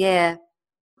once a year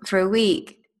for a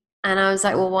week. And I was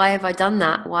like, well, why have I done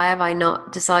that? Why have I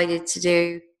not decided to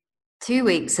do 2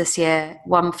 weeks this year?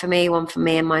 One for me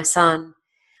and my son.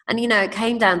 And, it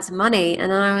came down to money.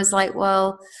 And then I was like,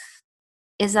 well,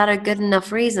 is that a good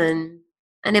enough reason?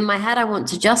 And in my head, I want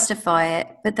to justify it.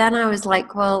 But then I was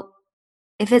like, well,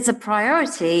 if it's a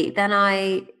priority, then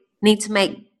I need to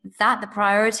make that the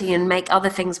priority and make other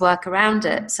things work around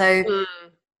it. So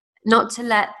not to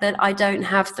let that I don't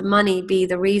have the money be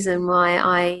the reason why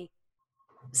I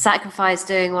sacrifice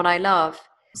doing what I love.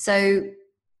 So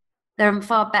there are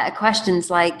far better questions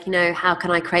like, how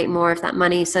can I create more of that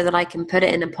money so that I can put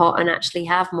it in a pot and actually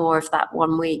have more of that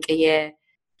 1 week a year?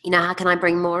 How can I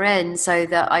bring more in so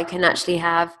that I can actually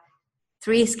have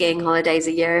 3 skiing holidays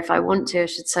a year if I want to,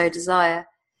 should so desire?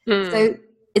 So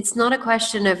it's not a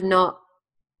question of not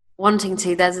wanting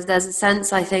to. There's a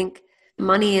sense, I think,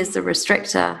 money is the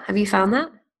restrictor. Have you found that?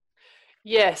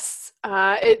 Yes.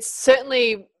 It's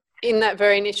certainly in that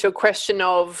very initial question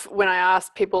of when I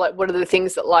ask people, like, what are the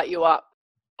things that light you up?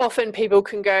 Often people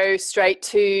can go straight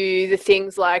to the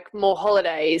things like more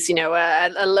holidays,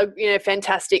 a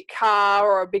fantastic car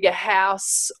or a bigger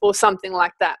house or something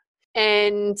like that.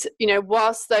 And,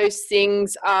 whilst those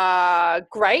things are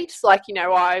great, like,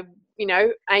 I,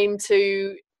 aim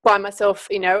to buy myself,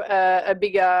 a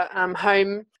bigger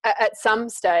home at some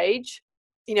stage,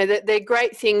 they're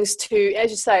great things to,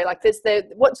 as you say, like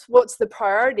what's the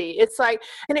priority? It's like,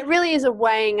 and it really is a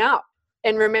weighing up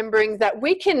and remembering that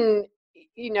we can,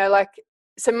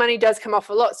 so money does come off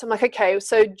a lot. So I'm like, okay,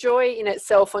 so joy in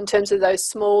itself, in terms of those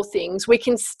small things, we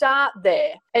can start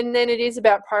there. And then it is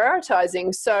about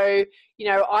prioritizing. So,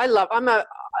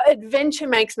 adventure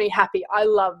makes me happy. I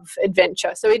love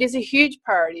adventure. So it is a huge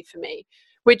priority for me,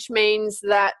 which means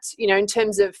that, in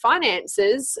terms of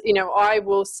finances, I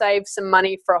will save some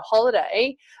money for a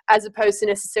holiday as opposed to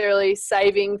necessarily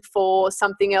saving for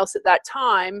something else at that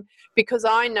time, because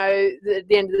I know that at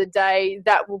the end of the day,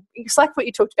 it's like what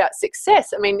you talked about,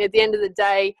 success. I mean, at the end of the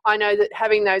day, I know that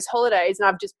having those holidays, and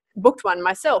I've just booked one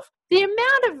myself, the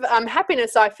amount of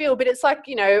happiness I feel, but it's like,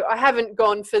 I haven't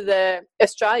gone for the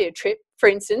Australia trip, for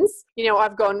instance.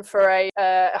 I've gone for a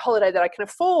holiday that I can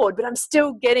afford, but I'm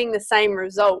still getting the same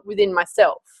result within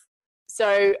myself.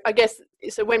 So I guess,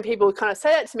 when people kind of say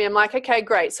that to me, I'm like, okay,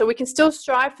 great. So we can still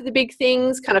strive for the big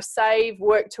things, kind of save,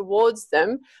 work towards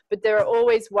them, but there are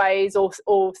always ways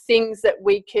or things that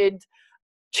we could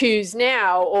choose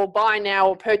now or buy now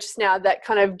or purchase now that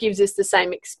kind of gives us the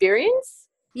same experience.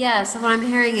 Yeah, so what I'm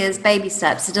hearing is baby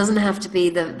steps. It doesn't have to be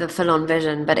the full-on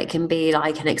vision, but it can be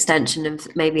like an extension of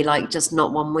maybe like just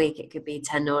not 1 week. It could be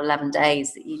 10 or 11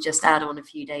 days that you just add on a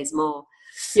few days more.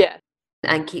 Yeah.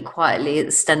 And keep quietly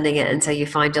extending it until you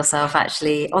find yourself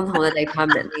actually on holiday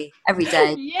permanently every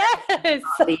day. Yes.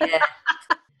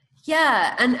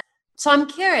 Yeah, and so I'm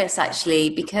curious actually,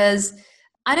 because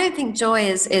I don't think joy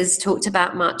is talked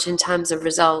about much in terms of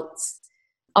results.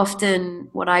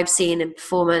 Often what I've seen in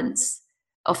performance,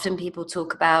 often people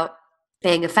talk about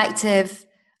being effective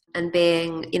and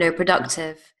being,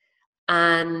 productive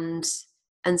and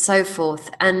so forth.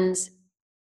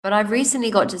 But I've recently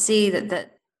got to see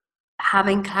that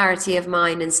having clarity of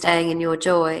mind and staying in your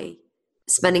joy,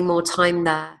 spending more time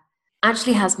there,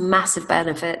 actually has massive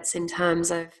benefits in terms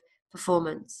of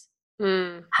performance.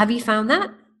 Have you found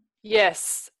that?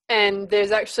 Yes. And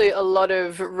there's actually a lot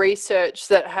of research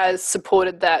that has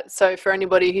supported that. So for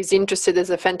anybody who's interested, there's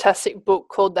a fantastic book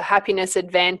called The Happiness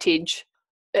Advantage.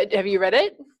 Have you read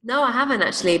it? No, I haven't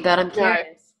actually, but I'm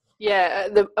curious. Yeah,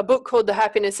 a book called The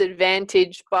Happiness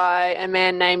Advantage by a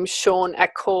man named Sean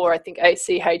Achor, I think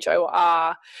Achor.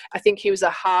 I think he was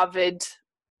a Harvard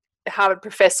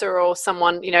professor or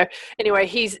someone, anyway,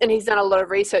 he's done a lot of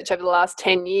research over the last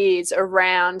 10 years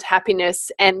around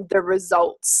happiness and the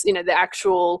results, the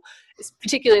actual,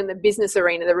 particularly in the business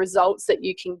arena, the results that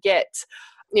you can get.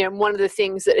 One of the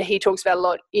things that he talks about a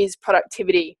lot is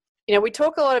productivity. We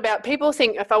talk a lot about, people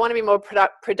think if I want to be more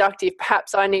productive,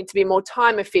 perhaps I need to be more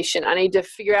time efficient. I need to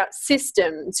figure out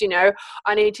systems,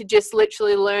 I need to just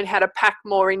literally learn how to pack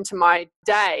more into my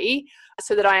day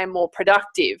so that I am more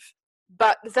productive.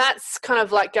 But that's kind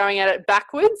of like going at it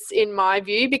backwards in my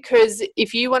view, because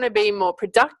if you want to be more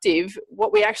productive,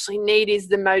 what we actually need is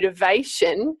the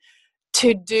motivation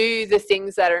to do the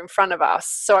things that are in front of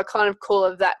us. So I kind of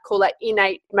call that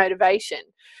innate motivation.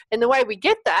 And the way we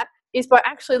get that is by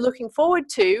actually looking forward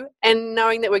to and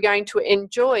knowing that we're going to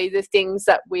enjoy the things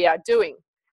that we are doing.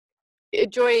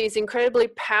 Joy is incredibly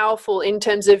powerful in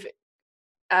terms of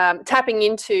tapping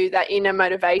into that inner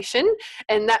motivation,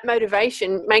 and that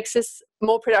motivation makes us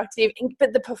more productive.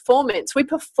 But the performance, we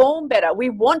perform better. We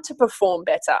want to perform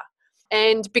better.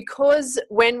 And because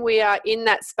when we are in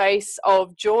that space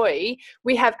of joy,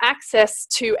 we have access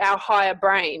to our higher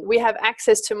brain. We have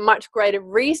access to much greater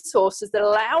resources that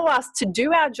allow us to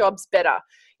do our jobs better.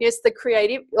 Yes, the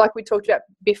creative, like we talked about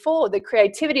before, the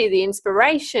creativity, the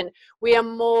inspiration, we are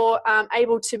more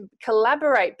able to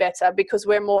collaborate better because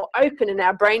we're more open and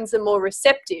our brains are more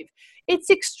receptive.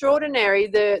 It's extraordinary,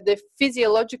 the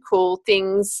physiological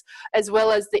things as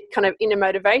well as the kind of inner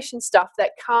motivation stuff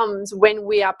that comes when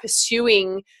we are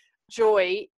pursuing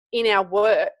joy in our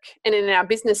work and in our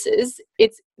businesses.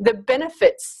 It's the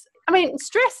benefits. I mean,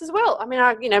 stress as well. I mean,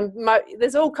 I've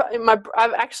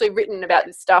actually written about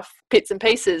this stuff, bits and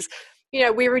pieces.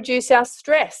 We reduce our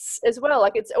stress as well.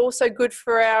 Like, it's also good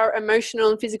for our emotional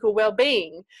and physical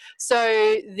well-being.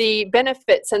 So the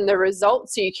benefits and the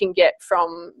results you can get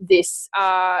from this,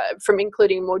 from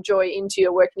including more joy into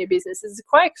your work and your business, is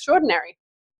quite extraordinary.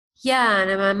 Yeah,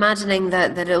 and I'm imagining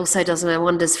that it also does no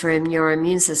wonders for your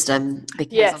immune system,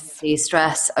 because obviously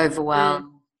stress,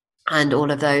 overwhelm, and all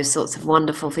of those sorts of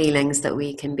wonderful feelings that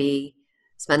we can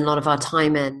spend a lot of our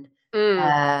time in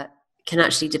can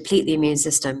actually deplete the immune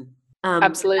system.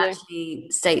 Absolutely. Actually,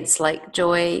 states like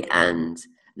joy and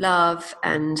love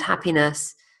and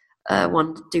happiness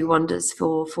do wonders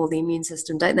for the immune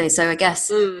system, don't they? So I guess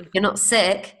if you're not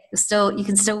sick, you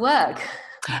can still work.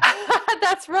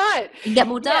 That's right. You can get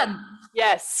more done.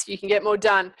 Yes, you can get more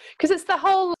done. Because it's the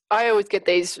whole, I always get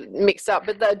these mixed up,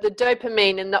 but the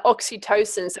dopamine and the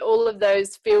oxytocin, so all of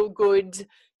those feel-good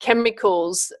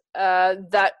chemicals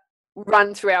that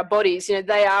run through our bodies,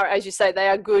 they are, as you say, they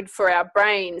are good for our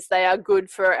brains. They are good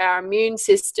for our immune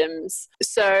systems.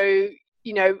 So,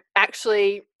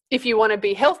 actually, if you want to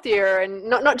be healthier and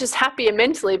not just happier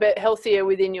mentally, but healthier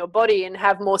within your body and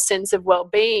have more sense of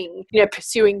well-being,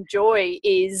 pursuing joy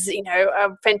is, a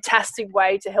fantastic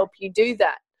way to help you do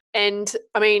that. And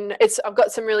I mean, I've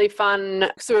got some really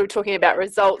fun, so we were talking about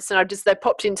results and they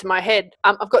popped into my head.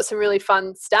 I've got some really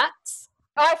fun stats.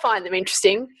 I find them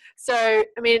interesting. So,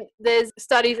 I mean, there's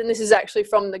studies, and this is actually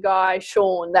from the guy,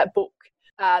 Sean, that book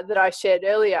that I shared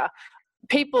earlier.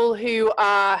 People who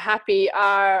are happy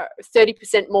are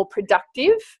 30% more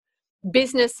productive.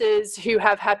 Businesses who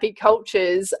have happy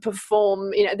cultures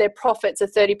perform, their profits are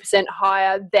 30%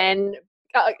 higher than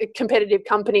competitive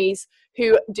companies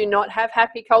who do not have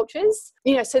happy cultures.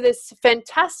 So there's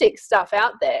fantastic stuff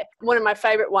out there. One of my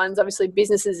favorite ones, obviously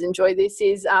businesses enjoy this,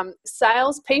 is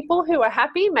salespeople who are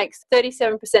happy makes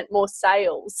 37% more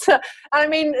sales. I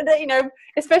mean,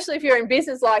 especially if you're in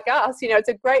business like us, it's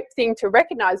a great thing to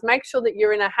recognize. Make sure that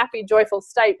you're in a happy, joyful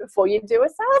state before you do a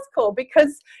sales call,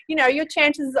 because, your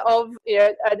chances of,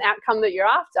 an outcome that you're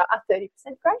after are 30%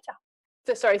 greater.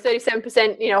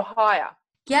 37%, higher.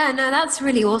 Yeah, no, that's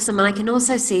really awesome. And I can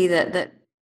also see that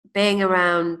being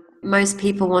around, most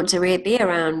people want to be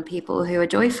around people who are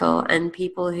joyful and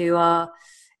people who are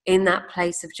in that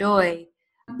place of joy.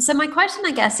 So my question,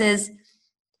 I guess, is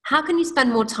how can you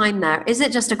spend more time there? Is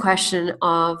it just a question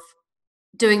of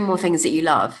doing more things that you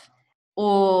love?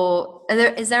 Or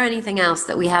is there anything else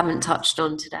that we haven't touched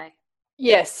on today?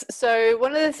 Yes. So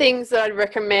one of the things that I'd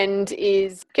recommend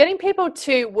is getting people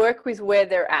to work with where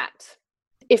they're at.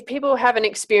 If people haven't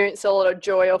experienced a lot of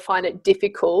joy or find it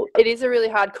difficult, it is a really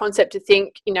hard concept to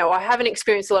think, I haven't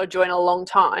experienced a lot of joy in a long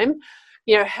time.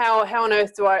 How on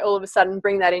earth do I all of a sudden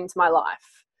bring that into my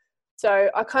life? So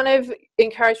I kind of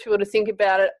encourage people to think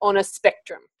about it on a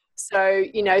spectrum. So,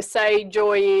 say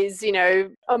joy is,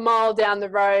 a mile down the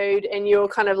road and you're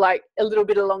kind of like a little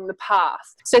bit along the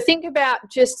path. So think about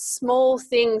just small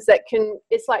things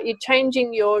it's like you're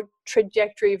changing your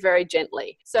trajectory very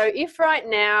gently. So if right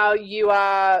now you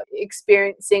are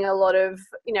experiencing a lot of,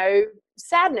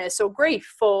 sadness or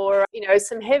grief or,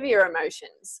 some heavier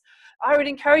emotions, I would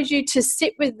encourage you to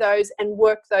sit with those and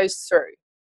work those through.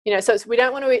 So we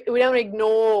don't want to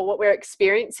ignore what we're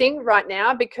experiencing right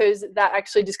now, because that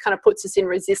actually just kind of puts us in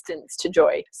resistance to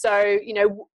joy. So,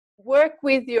 work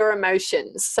with your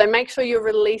emotions. So make sure you're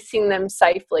releasing them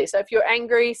safely. So if you're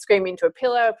angry, scream into a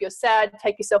pillow. If you're sad,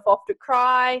 take yourself off to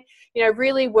cry.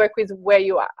 Really work with where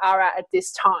you are at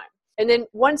this time. And then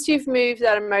once you've moved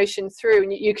that emotion through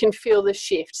and you can feel the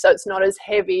shift, so it's not as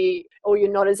heavy or you're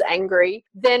not as angry,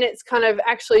 then it's kind of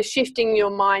actually shifting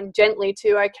your mind gently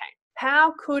to, okay,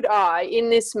 how could I, in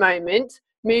this moment,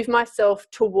 move myself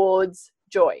towards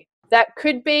joy? That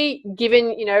could be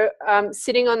given,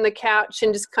 sitting on the couch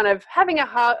and just kind of having a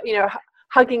hug,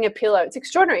 hugging a pillow. It's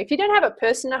extraordinary. If you don't have a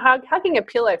person to hug, hugging a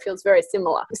pillow feels very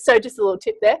similar. So just a little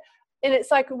tip there. And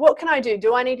it's like, what can I do?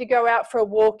 Do I need to go out for a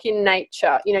walk in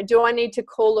nature? Do I need to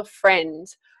call a friend?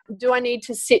 Do I need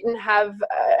to sit and have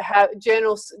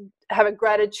journals, have a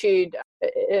gratitude?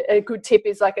 A good tip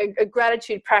is like a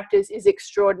gratitude practice is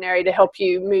extraordinary to help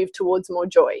you move towards more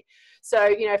joy. So,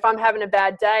 if I'm having a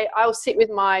bad day, I will sit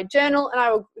with my journal and I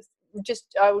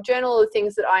will journal the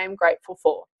things that I am grateful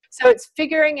for. So it's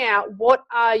figuring out what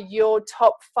are your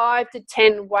top 5 to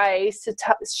 10 ways to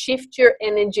shift your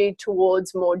energy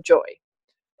towards more joy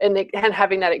and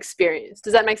having that experience.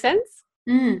 Does that make sense?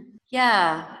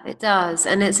 Yeah, it does.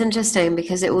 And it's interesting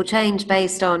because it will change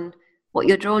based on what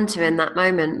you're drawn to in that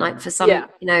moment. Like for some,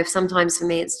 sometimes for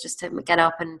me, it's just to get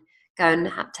up and go and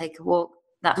take a walk.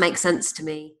 That makes sense to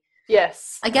me.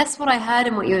 Yes. I guess what I heard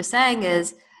in what you were saying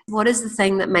is, what is the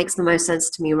thing that makes the most sense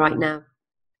to me right now,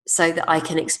 so that I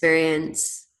can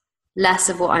experience less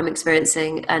of what I'm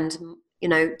experiencing and,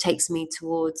 takes me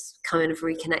towards kind of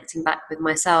reconnecting back with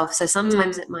myself. So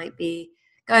sometimes it might be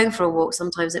going for a walk.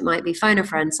 Sometimes it might be phone a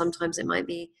friend. Sometimes it might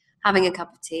be having a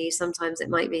cup of tea. Sometimes it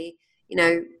might be,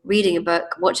 reading a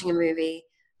book, watching a movie.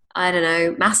 I don't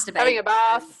know, masturbating. Having a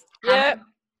bath.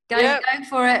 Going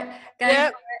for it.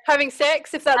 Having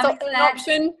sex, if that's an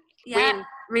option. Yeah. Win.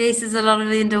 Releases a lot of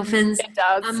the endorphins. It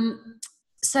does.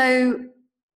 So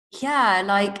yeah,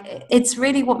 like it's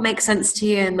really what makes sense to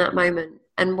you in that moment,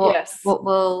 and what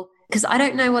will, because I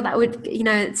don't know what that would,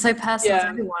 it's so personal to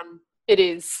everyone. It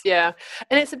is, yeah.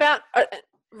 And it's about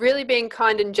really being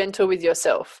kind and gentle with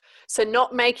yourself. So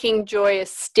not making joy a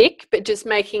stick, but just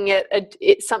making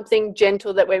it something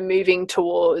gentle that we're moving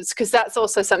towards, because that's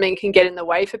also something that can get in the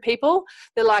way for people.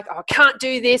 They're like, oh, I can't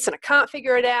do this and I can't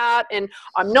figure it out and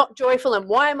I'm not joyful and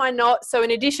why am I not? So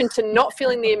in addition to not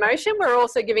feeling the emotion, we're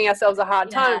also giving ourselves a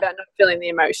hard time about not feeling the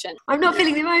emotion. I'm not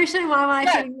feeling the emotion. Why am I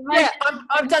feeling the emotion? Yeah,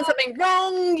 I've done something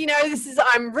wrong.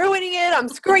 I'm ruining it. I'm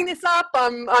screwing this up.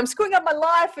 I'm screwing up my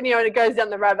life. And, and it goes down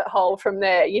the rabbit hole from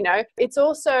there, It's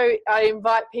also, I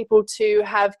invite people to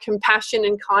have compassion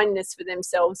and kindness for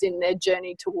themselves in their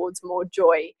journey towards more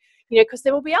joy, because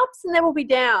there will be ups and there will be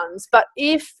downs. But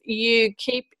if you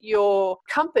keep your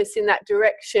compass in that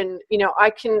direction,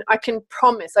 I can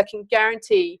promise, I can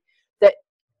guarantee that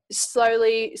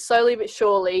slowly but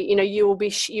surely, you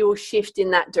will shift in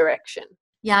that direction.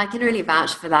 Yeah, I can really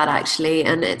vouch for that actually.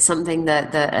 And it's something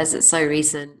that as it's so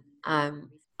recent, I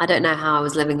don't know how I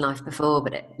was living life before,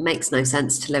 but it makes no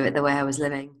sense to live it the way I was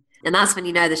living. And that's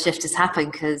when the shift has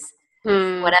happened, because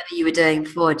whatever you were doing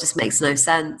before just makes no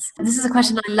sense. This is a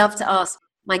question I love to ask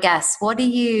my guests. What are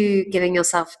you giving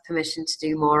yourself permission to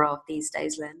do more of these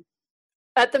days, Lynn?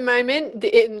 At the moment,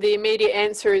 the immediate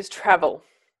answer is travel.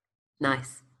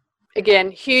 Nice. Again,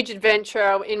 huge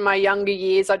adventure. In my younger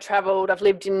years, I traveled. I've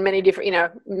lived in many different,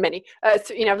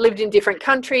 I've lived in different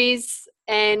countries.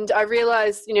 And I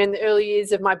realized, in the early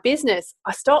years of my business,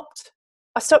 I stopped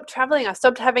traveling. I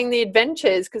stopped having the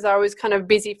adventures because I was kind of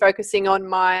busy focusing on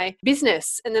my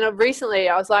business. And then recently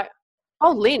I was like,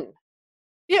 oh, Lynn,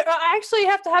 I actually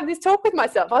have to have this talk with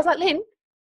myself. I was like, Lynn,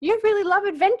 you really love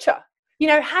adventure.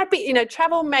 Happy,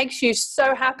 travel makes you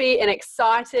so happy and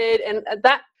excited. And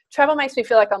that travel makes me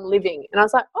feel like I'm living. And I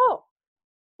was like, oh,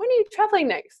 when are you traveling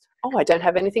next? Oh, I don't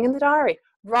have anything in the diary.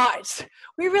 Right.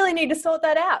 We really need to sort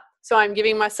that out. So I'm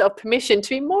giving myself permission to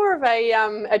be more of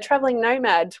a traveling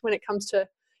nomad when it comes to,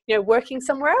 working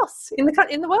somewhere else in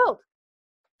the world.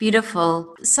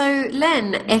 Beautiful. So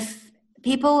Lynn, if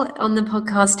people on the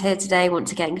podcast here today want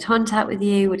to get in contact with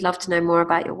you, would love to know more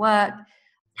about your work,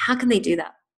 how can they do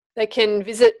that? They can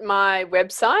visit my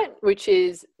website, which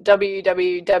is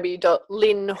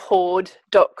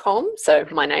www.lynnhord.com, so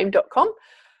my name.com.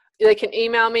 They can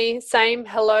email me, same,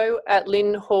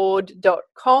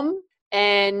 hello@lynnhord.com,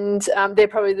 and they're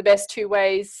probably the best two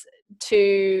ways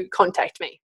to contact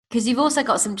me. Because you've also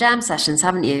got some jam sessions,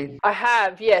 haven't you? I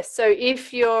have, yes. So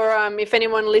if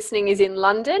anyone listening is in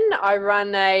London, I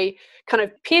run a kind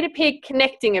of peer-to-peer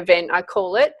connecting event, I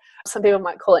call it. Some people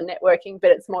might call it networking,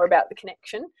 but it's more about the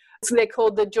connection. So they're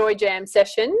called the Joy Jam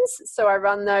Sessions. So I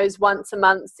run those once a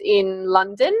month in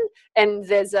London, and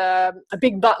there's a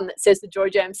big button that says the Joy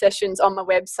Jam Sessions on my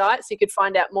website, so you could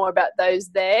find out more about those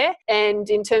there. And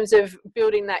in terms of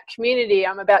building that community,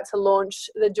 I'm about to launch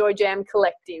the Joy Jam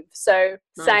Collective. So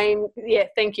same, yeah,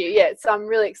 thank you. Yeah, so I'm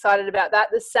really excited about that.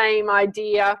 The same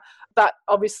idea, but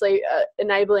obviously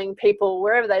enabling people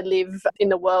wherever they live in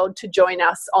the world to join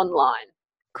us online.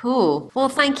 Cool. Well,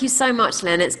 thank you so much,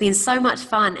 Lynn. It's been so much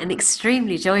fun and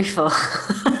extremely joyful.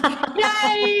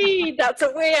 Yay! That's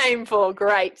what we aim for.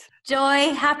 Great.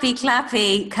 Joy, happy,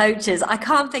 clappy coaches. I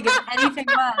can't think of anything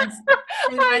worse.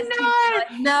 I know.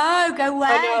 Like, no, go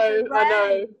away.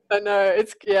 I know.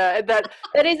 It's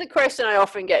that is a question I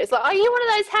often get. It's like, are you one of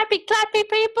those happy, clappy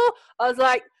people? I was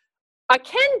like, I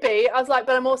can be. I was like,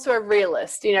 but I'm also a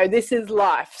realist. This is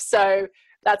life. So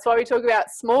that's why we talk about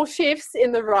small shifts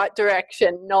in the right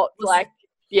direction, not like,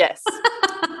 yes,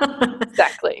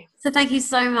 exactly. So thank you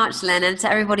so much, Lynn, and to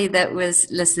everybody that was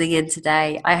listening in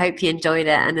today. I hope you enjoyed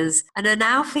it and are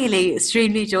now feeling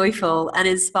extremely joyful and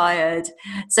inspired.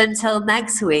 So until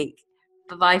next week,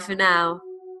 bye-bye for now.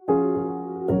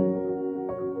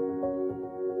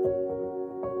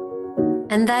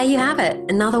 And there you have it,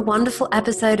 another wonderful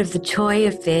episode of The Joy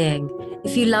of Being.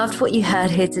 If you loved what you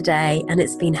heard here today and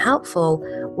it's been helpful,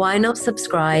 why not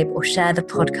subscribe or share the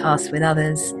podcast with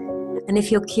others? And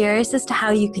if you're curious as to how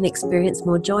you can experience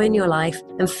more joy in your life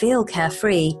and feel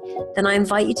carefree, then I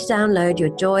invite you to download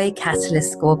your Joy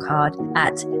Catalyst scorecard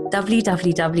at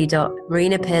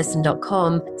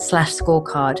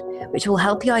www.marinapearson.com/scorecard, which will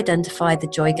help you identify the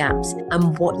joy gaps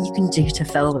and what you can do to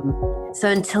fill them. So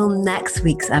until next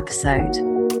week's episode,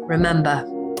 remember,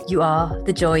 you are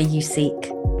the joy you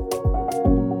seek.